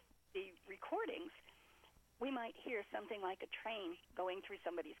with the recordings, we might hear something like a train going through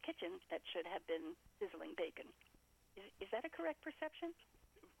somebody's kitchen that should have been sizzling bacon. Is that a correct perception?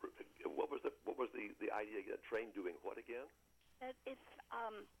 What was the idea? A train doing what again? That if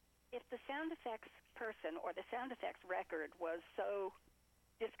the sound effects person or the sound effects record was so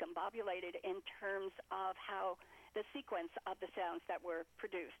discombobulated in terms of how the sequence of the sounds that were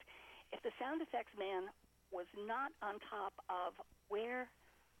produced, if the sound effects man was not on top of where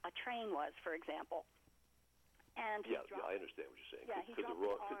a train was, for example, and I understand what you're saying. Yeah,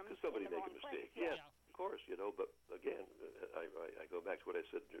 Could somebody make a mistake? Yeah. Of course, you know. But again, I go back to what I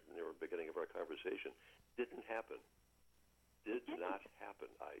said near the beginning of our conversation. Didn't happen. Did not happen.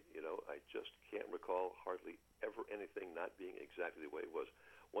 I just can't recall hardly ever anything not being exactly the way it was.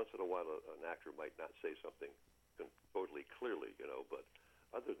 Once in a while, an actor might not say something totally clearly, you know. But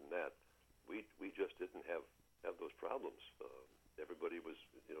other than that, we just didn't have those problems. Everybody was,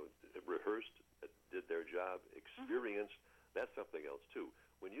 you know, rehearsed, did their job, experienced. That's something else too.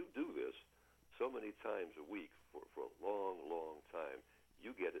 When you do this, so many times a week for a long, long time,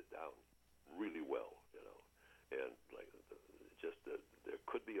 you get it down really well, And like there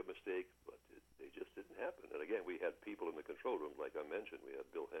could be a mistake, but they just didn't happen. And again, we had people in the control room, like I mentioned. We had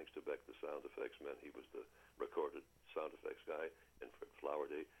Bill Hengstebeck, the sound effects man. He was the recorded sound effects guy, and Fred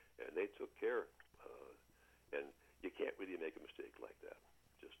Flowerday, and they took care. And you can't really make a mistake like that.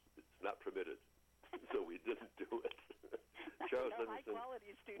 Just it's not permitted. So we didn't do it. Charles Livingston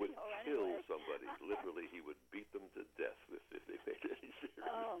would kill somebody. Literally, he would beat them to death if they made any serious.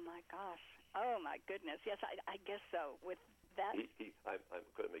 Oh my gosh! Oh my goodness! Yes, I guess so. With that, I'm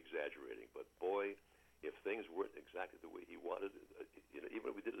exaggerating, but boy, if things weren't exactly the way he wanted,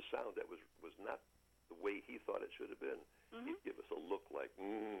 even if we did a sound that was not the way he thought it should have been, he'd give us a look like,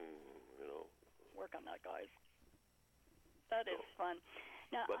 Work on that, guys. That is fun.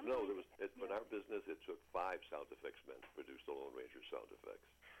 Now, but no, in our business, it took 5 sound effects men to produce the Lone Ranger sound effects.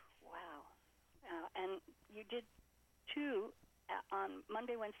 Wow. And you did 2 on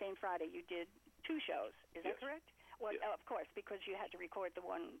Monday, Wednesday, and Friday. You did 2 shows. Is that correct? Well, yes. Of course, because you had to record the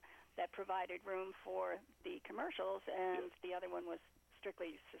one that provided room for the commercials, and the other one was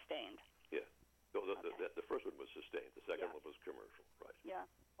strictly sustained. Yeah. No, the first one was sustained. The second one was commercial, right? Yeah.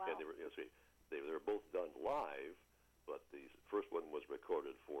 Wow. And they were both done live, but the first one was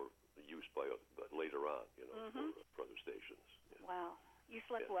recorded for use by later on, for other stations. Yeah. Wow. You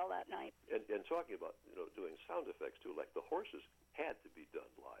slept well that night. And talking about doing sound effects too, like the horses had to be done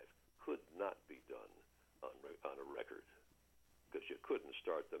live, could not be done on a record, because you couldn't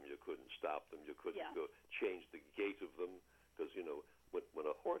start them, you couldn't stop them, you couldn't go change the gait of them, because when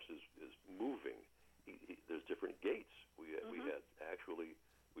a horse is moving, there's different gaits. We had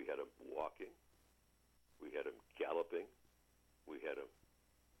him walking, we had him galloping, we had him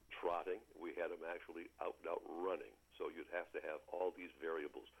trotting, we had him actually out and out running. So you'd have to have all these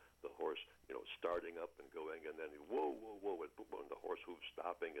variables. The horse, starting up and going, and then whoa, when the horse hooves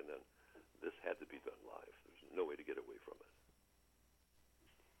stopping, and then this had to be done live. There's no way to get away from it.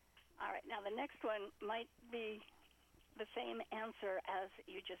 All right. Now the next one might be the same answer as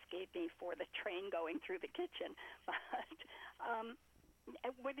you just gave me for the train going through the kitchen, but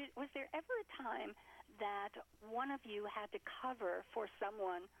was there ever a time that one of you had to cover for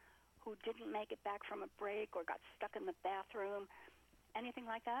someone who didn't make it back from a break or got stuck in the bathroom? Anything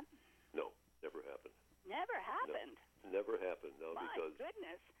like that? No, never happened. Never happened? No, never happened, no. My because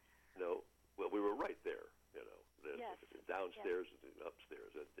goodness. No, well, we were right there, Yes. downstairs and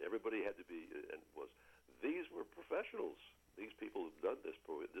upstairs. And everybody had to be, these were professionals. These people who've done this.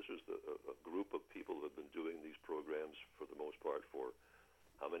 This was a group of people who have been doing these programs for the most part for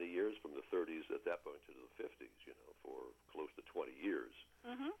how many years? From the 30s at that point to the 50s, for close to 20 years.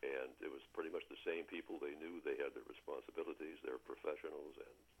 Mm-hmm. And it was pretty much the same people. They knew they had their responsibilities. They're professionals.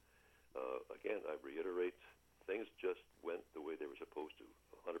 And again, I reiterate, things just went the way they were supposed to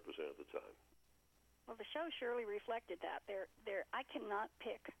 100% of the time. Well, the show surely reflected that. I cannot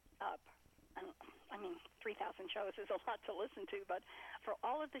pick up, 3,000 shows is a lot to listen to, but for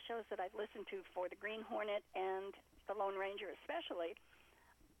all of the shows that I've listened to for the Green Hornet and the Lone Ranger especially,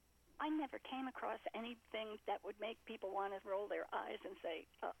 I never came across anything that would make people want to roll their eyes and say,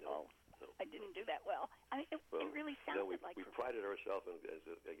 no. I didn't do that well. It really sounded like... We prided ourselves in,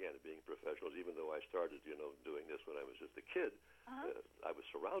 again, being professionals, even though I started, doing this when I was just a kid. I was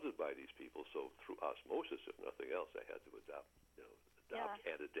surrounded by these people, so through osmosis, if nothing else, I had to adapt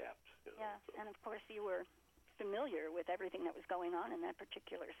and adapt. And of course you were familiar with everything that was going on in that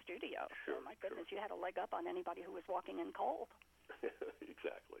particular studio. Sure, so my goodness, you had a leg up on anybody who was walking in cold.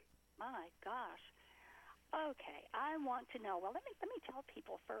 Exactly. My gosh. Okay, I want to know. Well, let me tell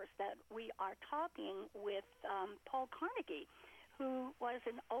people first that we are talking with Paul Carnegie, who was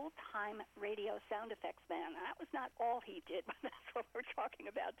an old-time radio sound effects man. That was not all he did, but that's what we're talking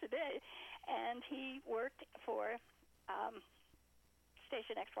about today. And he worked for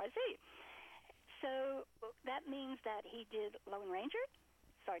Station XYZ. So that means that he did Lone Ranger,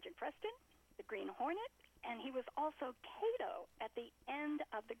 Sergeant Preston, the Green Hornet, and he was also Kato at the end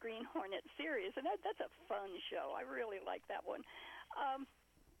of the Green Hornet series, and that's a fun show. I really like that one.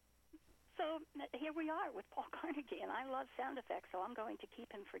 So here we are with Paul Carnegie, and I love sound effects, so I'm going to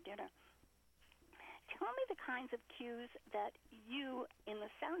keep him for dinner. Tell me the kinds of cues that you, in the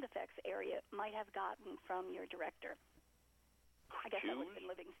sound effects area, might have gotten from your director. I guess that would have been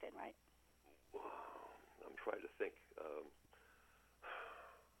Livingston, right? I'm trying to think.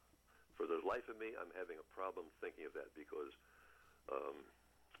 For the life of me, I'm having a problem thinking of that because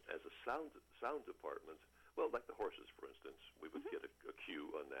as a sound department, well, like the horses, for instance, we would get a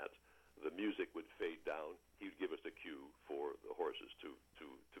cue on that. the music would fade down. He'd give us a cue for the horses to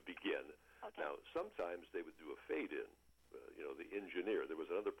begin. Okay. Now, sometimes they would do a fade-in. The engineer. There was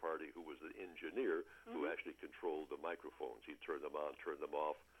another party who was the engineer who actually controlled the microphones. He'd turn them on, turn them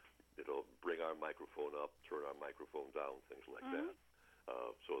off, bring our microphone up, turn our microphone down, things like that.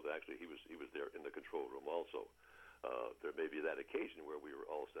 So actually he was there in the control room also. There may be that occasion where we were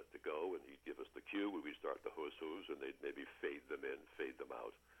all set to go, and he'd give us the cue when we start the who's, and they'd maybe fade them in, fade them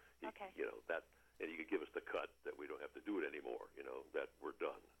out. Okay. That, and he could give us the cut that we don't have to do it anymore. That we're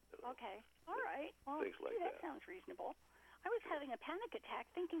done. Okay. All right. Well, things like that sounds reasonable. I was having a panic attack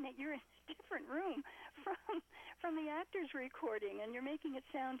thinking that you're in a different room from the actor's recording, and you're making it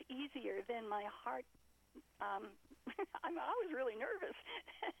sound easier than my heart. I was really nervous.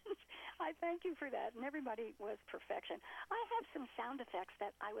 I thank you for that, and everybody was perfection. I have some sound effects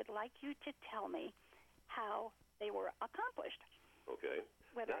that I would like you to tell me how they were accomplished. Okay.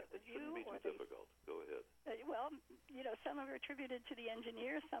 Whether That it was shouldn't you be or too difficult. Go ahead. well, some are attributed to the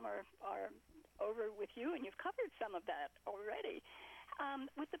engineer, some are over with you, and you've covered some of that already.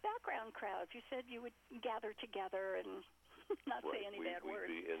 With the background crowds, you said you would gather together and not say any bad words.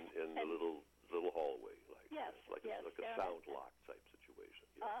 We'd be in the little hallway, like a sound lock type situation.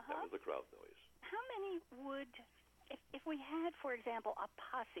 Yeah, that was the crowd noise. How many would, if we had, for example, a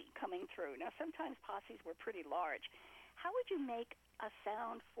posse coming through? Now, sometimes posses were pretty large. How would you make a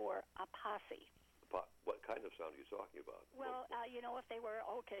sound for a posse? What kind of sound are you talking about? Well, if they were,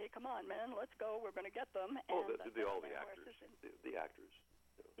 okay, come on, man, let's go, we're going to get them. Oh, and that'd be all the actors. The actors.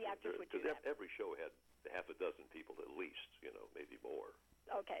 The actors would do that. Every show had half a dozen people at least, maybe more.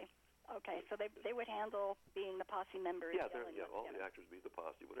 Okay, so they would handle being the posse members. Yeah, all the actors be the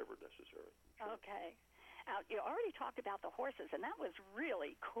posse, whatever necessary. Sure. Okay. Now, you already talked about the horses, and that was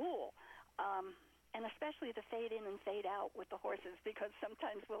really cool. And especially the fade in and fade out with the horses, because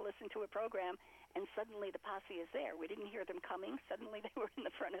sometimes we'll listen to a program and suddenly the posse is there. We didn't hear them coming. Suddenly they were in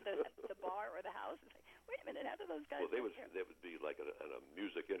the front of the bar or the house. And say, wait a minute, how do those guys get here? They would be like a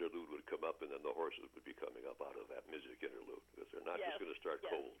music interlude would come up, and then the horses would be coming up out of that music interlude, because they're not just going to start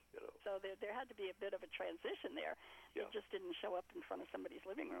cold. So there had to be a bit of a transition there. Yeah. It just didn't show up in front of somebody's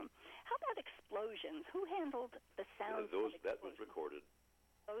living room. How about explosions? Who handled the sound? That was recorded.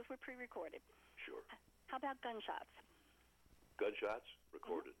 Those were pre-recorded. Sure. How about gunshots? Gunshots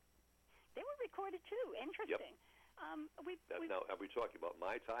recorded. They were recorded too. Interesting. Yep. Now, are we talking about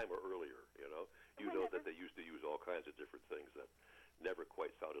my time or earlier? You know that they used to use all kinds of different things that never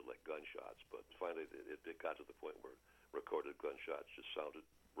quite sounded like gunshots, but finally it got to the point where recorded gunshots just sounded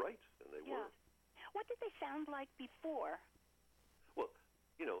right, and they were. What did they sound like before? Well,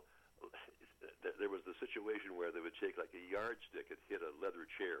 there was the situation where they would take like a yardstick and hit a leather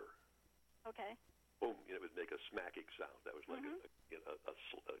chair. Okay. Boom! It would make a smacking sound. That was like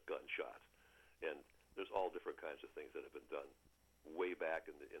a gunshot. And there's all different kinds of things that have been done way back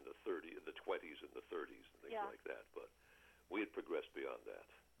in the 20s and the 30s and things like that. But we had progressed beyond that.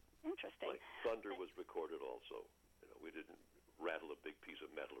 Interesting. Like thunder was recorded also. We didn't rattle a big piece of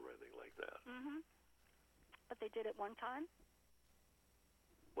metal or anything like that. Mm-hmm. But they did it one time?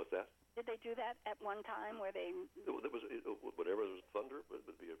 What's that? Did they do that at one time where they... There was whatever was thunder would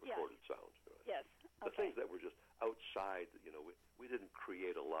be a recorded sound. Right? Yes. The things that were just outside, we didn't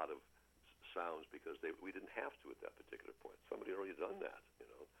create a lot of sounds because we didn't have to at that particular point. Somebody had already done that.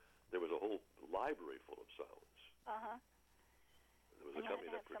 There was a whole library full of sounds. Uh-huh. There was a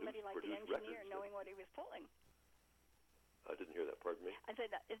company that produced somebody like the engineer knowing what he was pulling. I didn't hear that. Pardon me? I said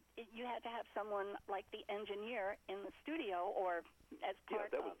that you had to have someone like the engineer in the studio or as part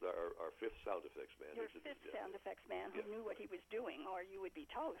of... Yeah, that was our fifth sound effects man. Your fifth sound effects man who knew what he was doing, or you would be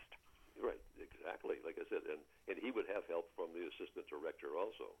toast. Right, exactly. Like I said, and he would have help from the assistant director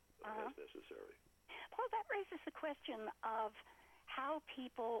also, as necessary. Paul, that raises the question of how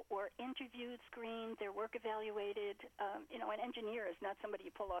people were interviewed, screened, their work evaluated. An engineer is not somebody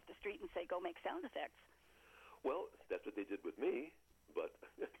you pull off the street and say, go make sound effects. Well, that's what they did with me, but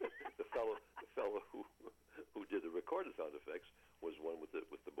the fellow who did the recorded sound effects was one with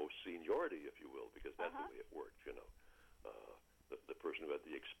the most seniority, if you will, because that's the way it worked. The person who had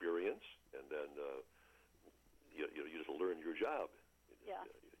the experience, and then you just learn your job.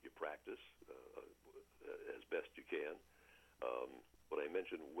 You practice as best you can. What I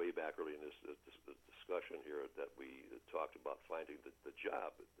mentioned way back early in this discussion here that we talked about finding the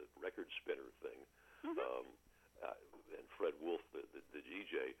job, the record spinner thing. And Fred Wolf, the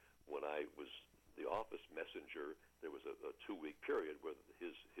DJ, when I was the office messenger, there was a 2-week period where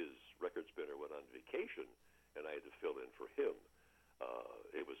his record spinner went on vacation, and I had to fill in for him.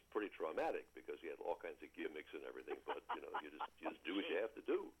 It was pretty traumatic because he had all kinds of gimmicks and everything, but you just do what you have to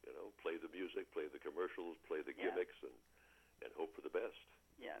do. Play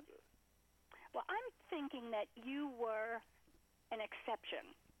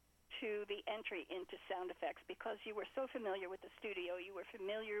introduction to the entry into sound effects, because you were so familiar with the studio, you were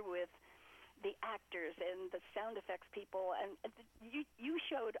familiar with the actors and the sound effects people, and you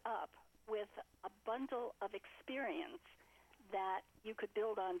showed up with a bundle of experience that you could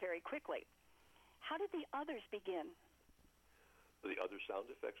build on very quickly. How did the others begin? The other sound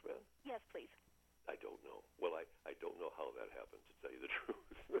effects man? Yes, please. I don't know. Well, I don't know how that happened, to tell you the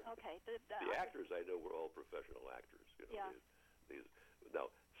truth. Okay. The actors I know were all professional actors. You know, Yeah. Now,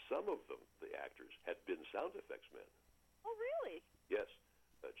 some of them, the actors, had been sound effects men. Oh, really? Yes.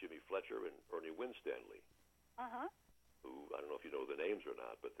 Jimmy Fletcher and Ernie Winstanley. Uh-huh. Who, I don't know if you know the names or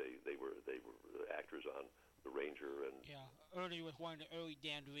not, but they were the actors on The Ranger and... Yeah, Ernie was one of the early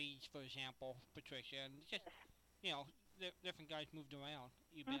Dan Reeds, for example, Patricia, and just, different guys moved around,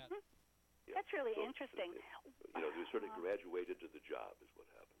 you bet. Yeah. That's really So, interesting. They sort of graduated to the job is what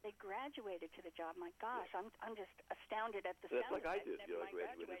happened. They graduated to the job. My gosh, yeah. I'm just astounded at the That's sound like I effects. did. I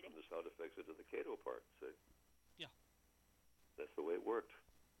graduated from the sound effects into the Cato part. So yeah. That's the way it worked.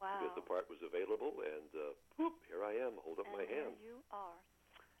 Wow. Because the part was available, and whoop, here I am, hold up my hand. There you are.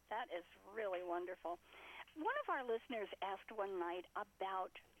 That is really wonderful. One of our listeners asked one night about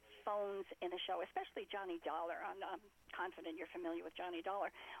phones in a show, especially Johnny Dollar. I'm confident you're familiar with Johnny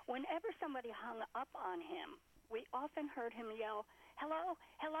Dollar. Whenever somebody hung up on him, we often heard him yell, "Hello,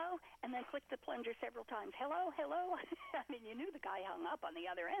 hello," and then click the plunger several times. "Hello, hello." I mean, you knew the guy hung up on the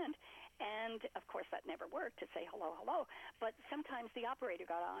other end, and of course that never worked to say hello, hello. But sometimes the operator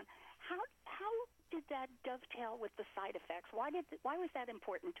got on. How did that dovetail with the side effects? Why was that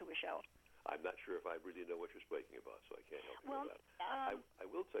important to a show? I'm not sure if I really know what you're speaking about, so I can't help you with that. I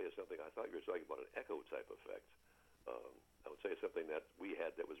will tell you something. I thought you were talking about an echo type effect. I would say something that we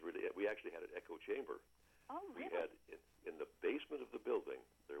had that was really, we actually had an echo chamber. Oh, really? We had, in the basement of the building,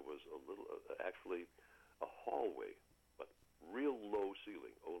 there was a little, actually a hallway, but real low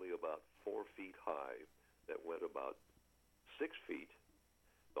ceiling, only about 4 feet high, that went about 6 feet.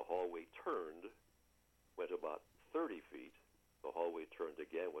 The hallway turned, went about 30 feet. The hallway turned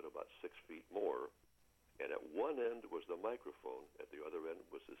again, went about 6 feet more, and at one end was the microphone, at the other end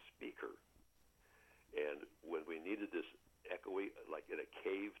was the speaker. And when we needed this echoey, like in a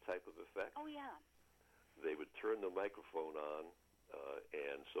cave type of effect, oh yeah, they would turn the microphone on,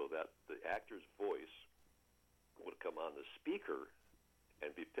 and so that the actor's voice would come on the speaker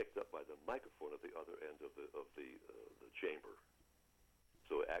and be picked up by the microphone at the other end of the chamber.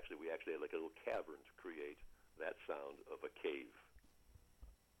 So we actually had like a little cavern to create that sound of a cave.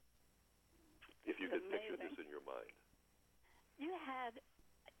 If you could picture this in your mind.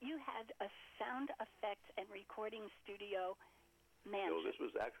 You had a sound effects and recording studio mansion. No, this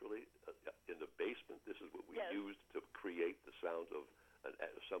was actually in the basement. This is what we used to create the sound of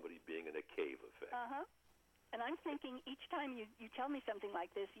somebody being in a cave effect. Uh-huh. And I'm thinking each time you tell me something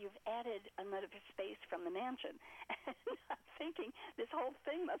like this, you've added another space from the mansion. And I'm thinking this whole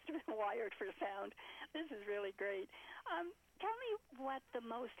thing must have been wired for sound. This is really great. Tell me what the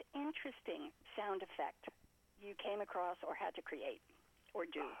most interesting sound effect you came across or had to create or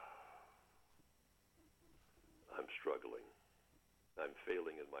do. I'm struggling. I'm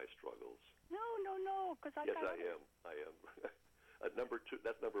failing in my struggles. No, because Yes, I am. Number two,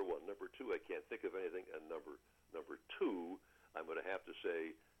 that's number one. Number two, I can't think of anything. And number two, I'm going to have to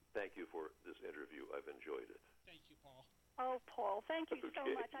say thank you for this interview. I've enjoyed it. Thank you, Paul. Oh, Paul, thank you so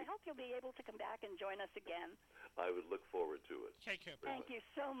Okay. much. I hope you'll be able to come back and join us again. I would look forward to it. Take care, Paul. Thank you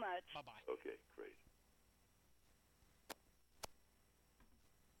so much. Bye-bye. Okay, great.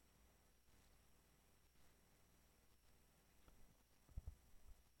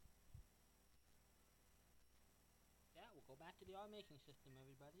 Yeah, we'll go back to the automating system,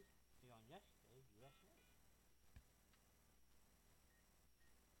 everybody. Here on Yesterday, USA.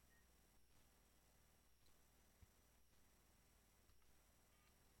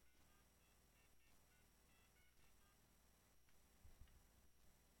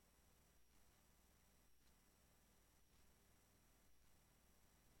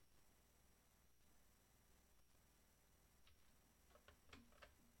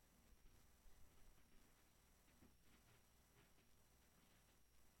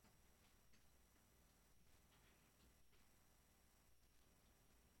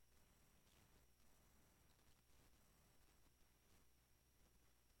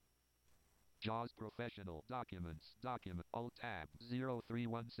 JAWS Professional Documents Document Alt Tab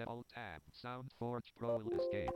 0317 Alt Tab SoundForge Pro Escape